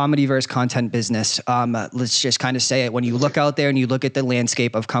the comedy versus content business. Let's just kind of say it. When you look out there and you look at the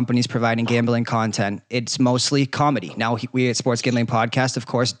landscape of companies providing gambling content, it's mostly comedy. Now, we at Sports Gambling Podcast, of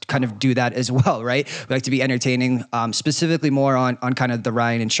course, kind of do that as well, right? We like to be entertaining, specifically more on kind of the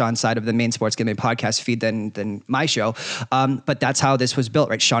Ryan and Sean side of the main Sports Gambling Podcast feed than my show. But that's how this was built,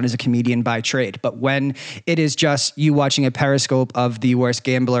 right? Sean is a comedian by trade. But when it is just you watching a Periscope of the worst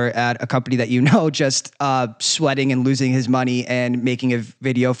gambler at a company that you know just sweating and losing his money and making a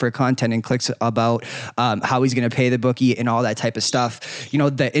video for content and clicks about how he's going to pay the bookie and all that type of stuff. You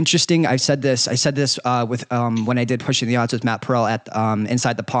know, I said this with when I did Pushing the Odds with Matt Pearl at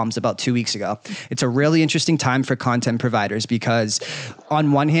Inside the Palms about 2 weeks ago. It's a really interesting time for content providers because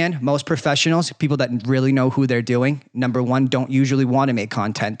on one hand, most professionals, people that really know who they're doing, number one, don't usually want to make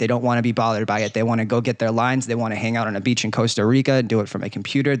content. They don't want to be bothered by it. They want to go get their lines. They want to hang out on a beach in Costa Rica and do it from a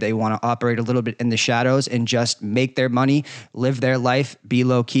computer. They want to operate a little bit in the shadows and just make their money, live their life, be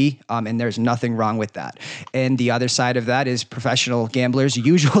low key. And there's nothing wrong with that. And the other side of that is professional gamblers,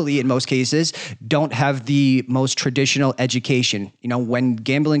 usually in most cases, don't have the most traditional education. You know, when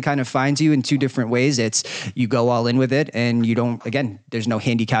gambling kind of finds you in two different ways, it's you go all in with it and you don't, again, there's no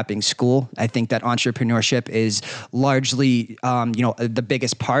handicapping school. I think that entrepreneurship is largely, the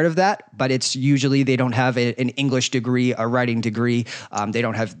biggest part of that, but it's usually they don't have an English degree, a writing degree. They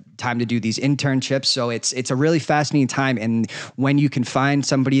don't have time to do these internships. So it's a really fascinating time. And when you can find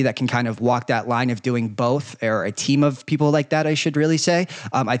somebody that can kind of walk that line of doing both, or a team of people like that, I should really say,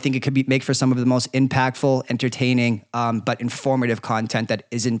 I think it could make for some of the most impactful, entertaining, but informative content that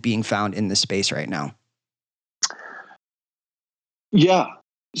isn't being found in the space right now. Yeah.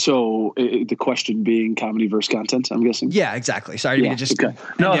 So the question being comedy versus content, I'm guessing. Yeah, exactly. Sorry to just okay.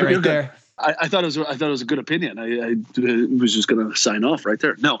 No, you're right there. I thought it was a good opinion. I was just going to sign off right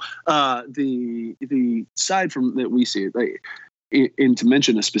there. No, the side from that we see it, like, and to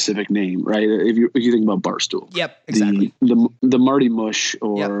mention a specific name, right? If you think about Barstool, yep, exactly. The Marty Mush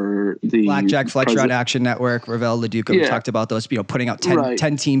or the Blackjack Fletcher on Action Network, Ravel LaDuca. We talked about those, putting out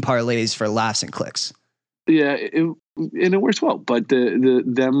 10 team parlays for laughs and clicks. Yeah, and it works well. But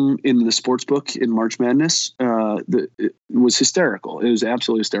them in the sports book in March Madness, it was hysterical. It was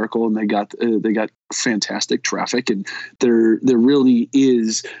absolutely hysterical, and they got fantastic traffic, and there really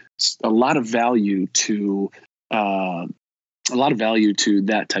is a lot of value to that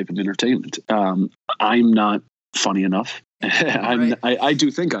type of entertainment. I'm not funny enough. I do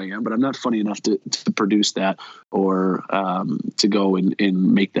think I am, but I'm not funny enough to produce that or to go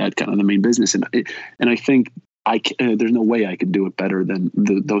and make that kind of the main business. And I think there's no way I could do it better than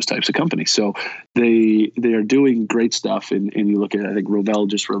those types of companies. So they are doing great stuff. And you look at, I think Rovell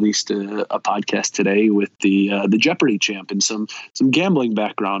just released a podcast today with the Jeopardy champ and some gambling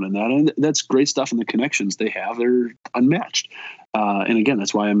background in that. And that's great stuff. And the connections they have, they're unmatched. And again,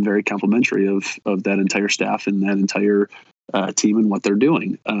 that's why I'm very complimentary of that entire staff and that entire team and what they're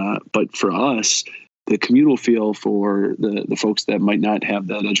doing. But for us, the communal feel for the folks that might not have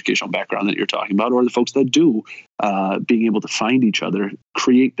that educational background that you're talking about, or the folks that do, being able to find each other,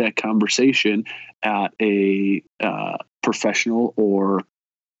 create that conversation at a professional or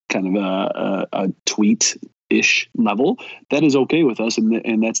kind of a tweet-ish level, that is okay with us.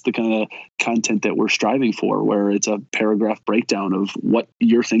 And that's the kind of content that we're striving for, where it's a paragraph breakdown of what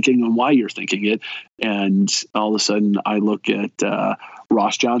you're thinking and why you're thinking it. And all of a sudden I look at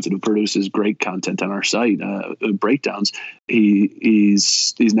Ross Johnson, who produces great content on our site, breakdowns.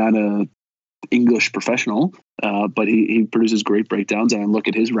 He's not a English professional, but he produces great breakdowns. And I look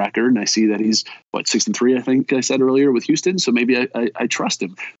at his record and I see that he's 6-3, I think I said earlier, with Houston. So maybe I trust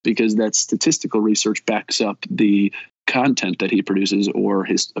him because that statistical research backs up the content that he produces or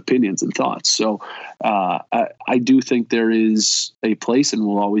his opinions and thoughts. So I do think there is a place and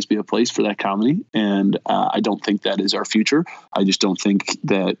will always be a place for that comedy. And I don't think that is our future. I just don't think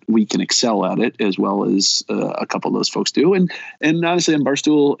that we can excel at it as well as a couple of those folks do. And honestly, on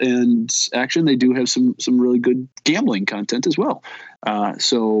Barstool and Action, they do have some really good gambling content as well.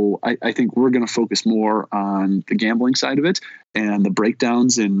 So I think we're going to focus more on the gambling side of it and the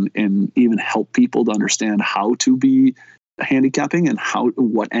breakdowns and even help people to understand how to be handicapping and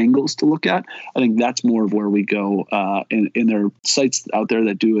what angles to look at. I think that's more of where we go. And there are sites out there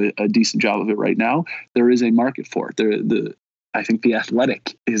that do a decent job of it right now. There is a market for it. I think The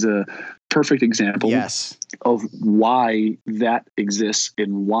Athletic is a perfect example of why that exists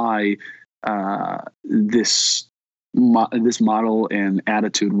and why this model and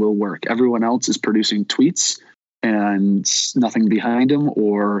attitude will work. Everyone else is producing tweets and nothing behind them,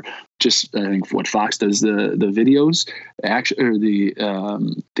 or just, I think what Fox does, the videos, actually, or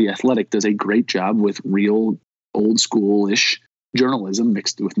the Athletic does a great job with real old school-ish journalism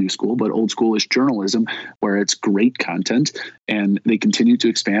mixed with new school, but old schoolish journalism where it's great content, and they continue to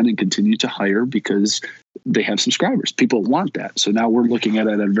expand and continue to hire because they have subscribers. People want that. So now we're looking at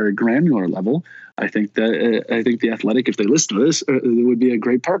it at a very granular level. I think the Athletic, if they listen to this, it would be a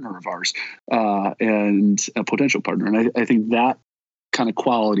great partner of ours, and a potential partner. And I think that kind of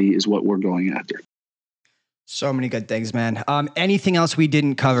quality is what we're going after. So many good things, man. Anything else we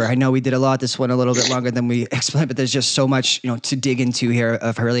didn't cover? I know we did a lot. This one a little bit longer than we explained, but there's just so much, to dig into here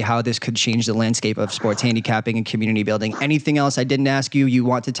of really how this could change the landscape of sports handicapping and community building. Anything else I didn't ask you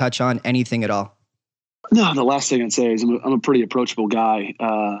want to touch on? Anything at all? No, the last thing I'd say is I'm a pretty approachable guy,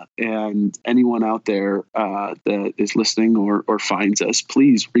 and anyone out there that is listening or finds us,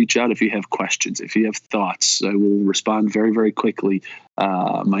 please reach out if you have questions, if you have thoughts. I will respond very, very quickly.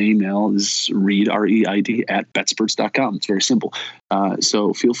 My email is Reid, REID, @BETSPERTS.com. It's very simple.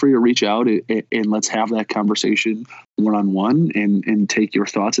 So feel free to reach out and let's have that conversation one-on-one and take your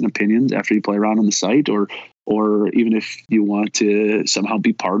thoughts and opinions after you play around on the site, or even if you want to somehow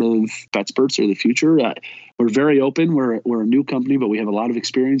be part of BETSPERTS or the future. We're very open. We're a new company, but we have a lot of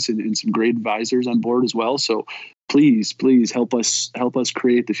experience and some great advisors on board as well. So please help us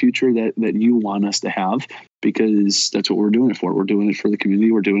create the future that you want us to have, because that's what we're doing it for. We're doing it for the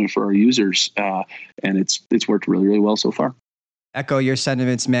community. We're doing it for our users. And it's worked really, really well so far. Echo your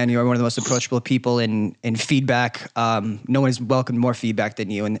sentiments, man. You are one of the most approachable people in feedback. No one has welcomed more feedback than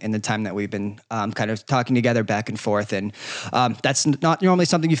you in the time that we've been kind of talking together back and forth. And that's not normally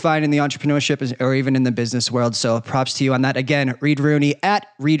something you find in the entrepreneurship or even in the business world. So props to you on that. Again, Reid Rooney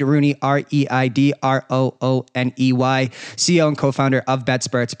 @ReidRooney, REID ROONEY, CEO and co-founder of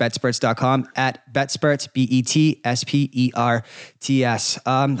BETSPERTS, BETSPERTS.com, @BETSPERTS, BETSPERTS.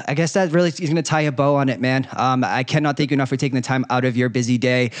 I guess that really is going to tie a bow on it, man. I cannot thank you enough for taking the time out of your busy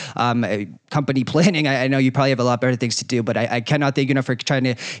day. Company planning, I know you probably have a lot better things to do, but I cannot thank you enough for trying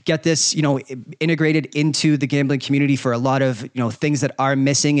to get this, integrated into the gambling community for a lot of, things that are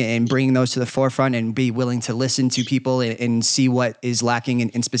missing, and bringing those to the forefront and be willing to listen to people and see what is lacking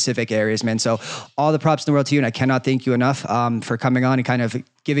in specific areas, man. So all the props in the world to you. And I cannot thank you enough for coming on and kind of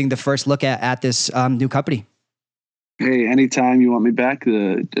giving the first look at this new company. Hey, anytime you want me back,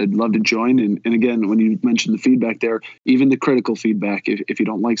 I'd love to join. And again, when you mentioned the feedback there, even the critical feedback, if you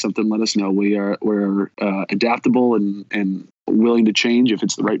don't like something, let us know. We're adaptable and willing to change if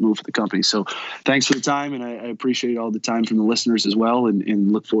it's the right move for the company. So thanks for the time. And I appreciate all the time from the listeners as well,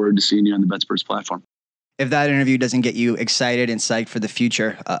 and look forward to seeing you on the BETSPERTS platform. If that interview doesn't get you excited and psyched for the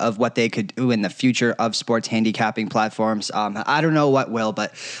future of what they could do in the future of sports handicapping platforms, I don't know what will,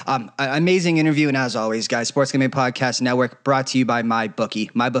 but amazing interview. And as always, guys, Sports Gambling Podcast Network brought to you by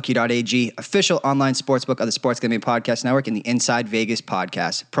MyBookie, MyBookie.ag, official online sportsbook of the Sports Gambling Podcast Network and the Inside Vegas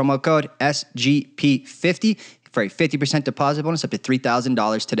podcast. Promo code SGP50 for a 50% deposit bonus up to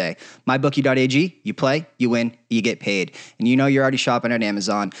 $3,000 today. MyBookie.ag, you play, you win, you get paid. And you're already shopping at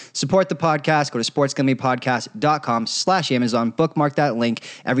Amazon. Support the podcast. Go to sportsgamblingpodcast.com/Amazon. Bookmark that link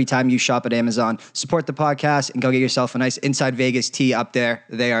every time you shop at Amazon. Support the podcast and go get yourself a nice Inside Vegas tee up there.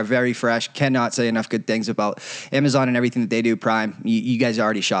 They are very fresh. Cannot say enough good things about Amazon and everything that they do. Prime. You guys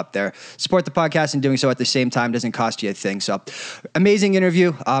already shop there. Support the podcast, and doing so at the same time doesn't cost you a thing. So amazing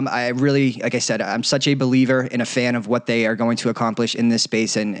interview. I really, like I said, I'm such a believer in a fan of what they are going to accomplish in this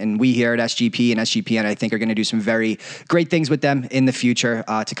space. And we here at SGP and SGPN, I think, are going to do some very great things with them in the future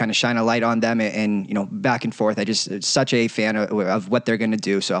to kind of shine a light on them and back and forth. I just such a fan of what they're going to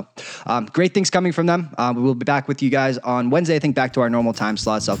do. So great things coming from them. We will be back with you guys on Wednesday, I think, back to our normal time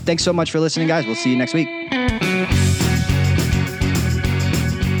slot. So thanks so much for listening, guys. We'll see you next week.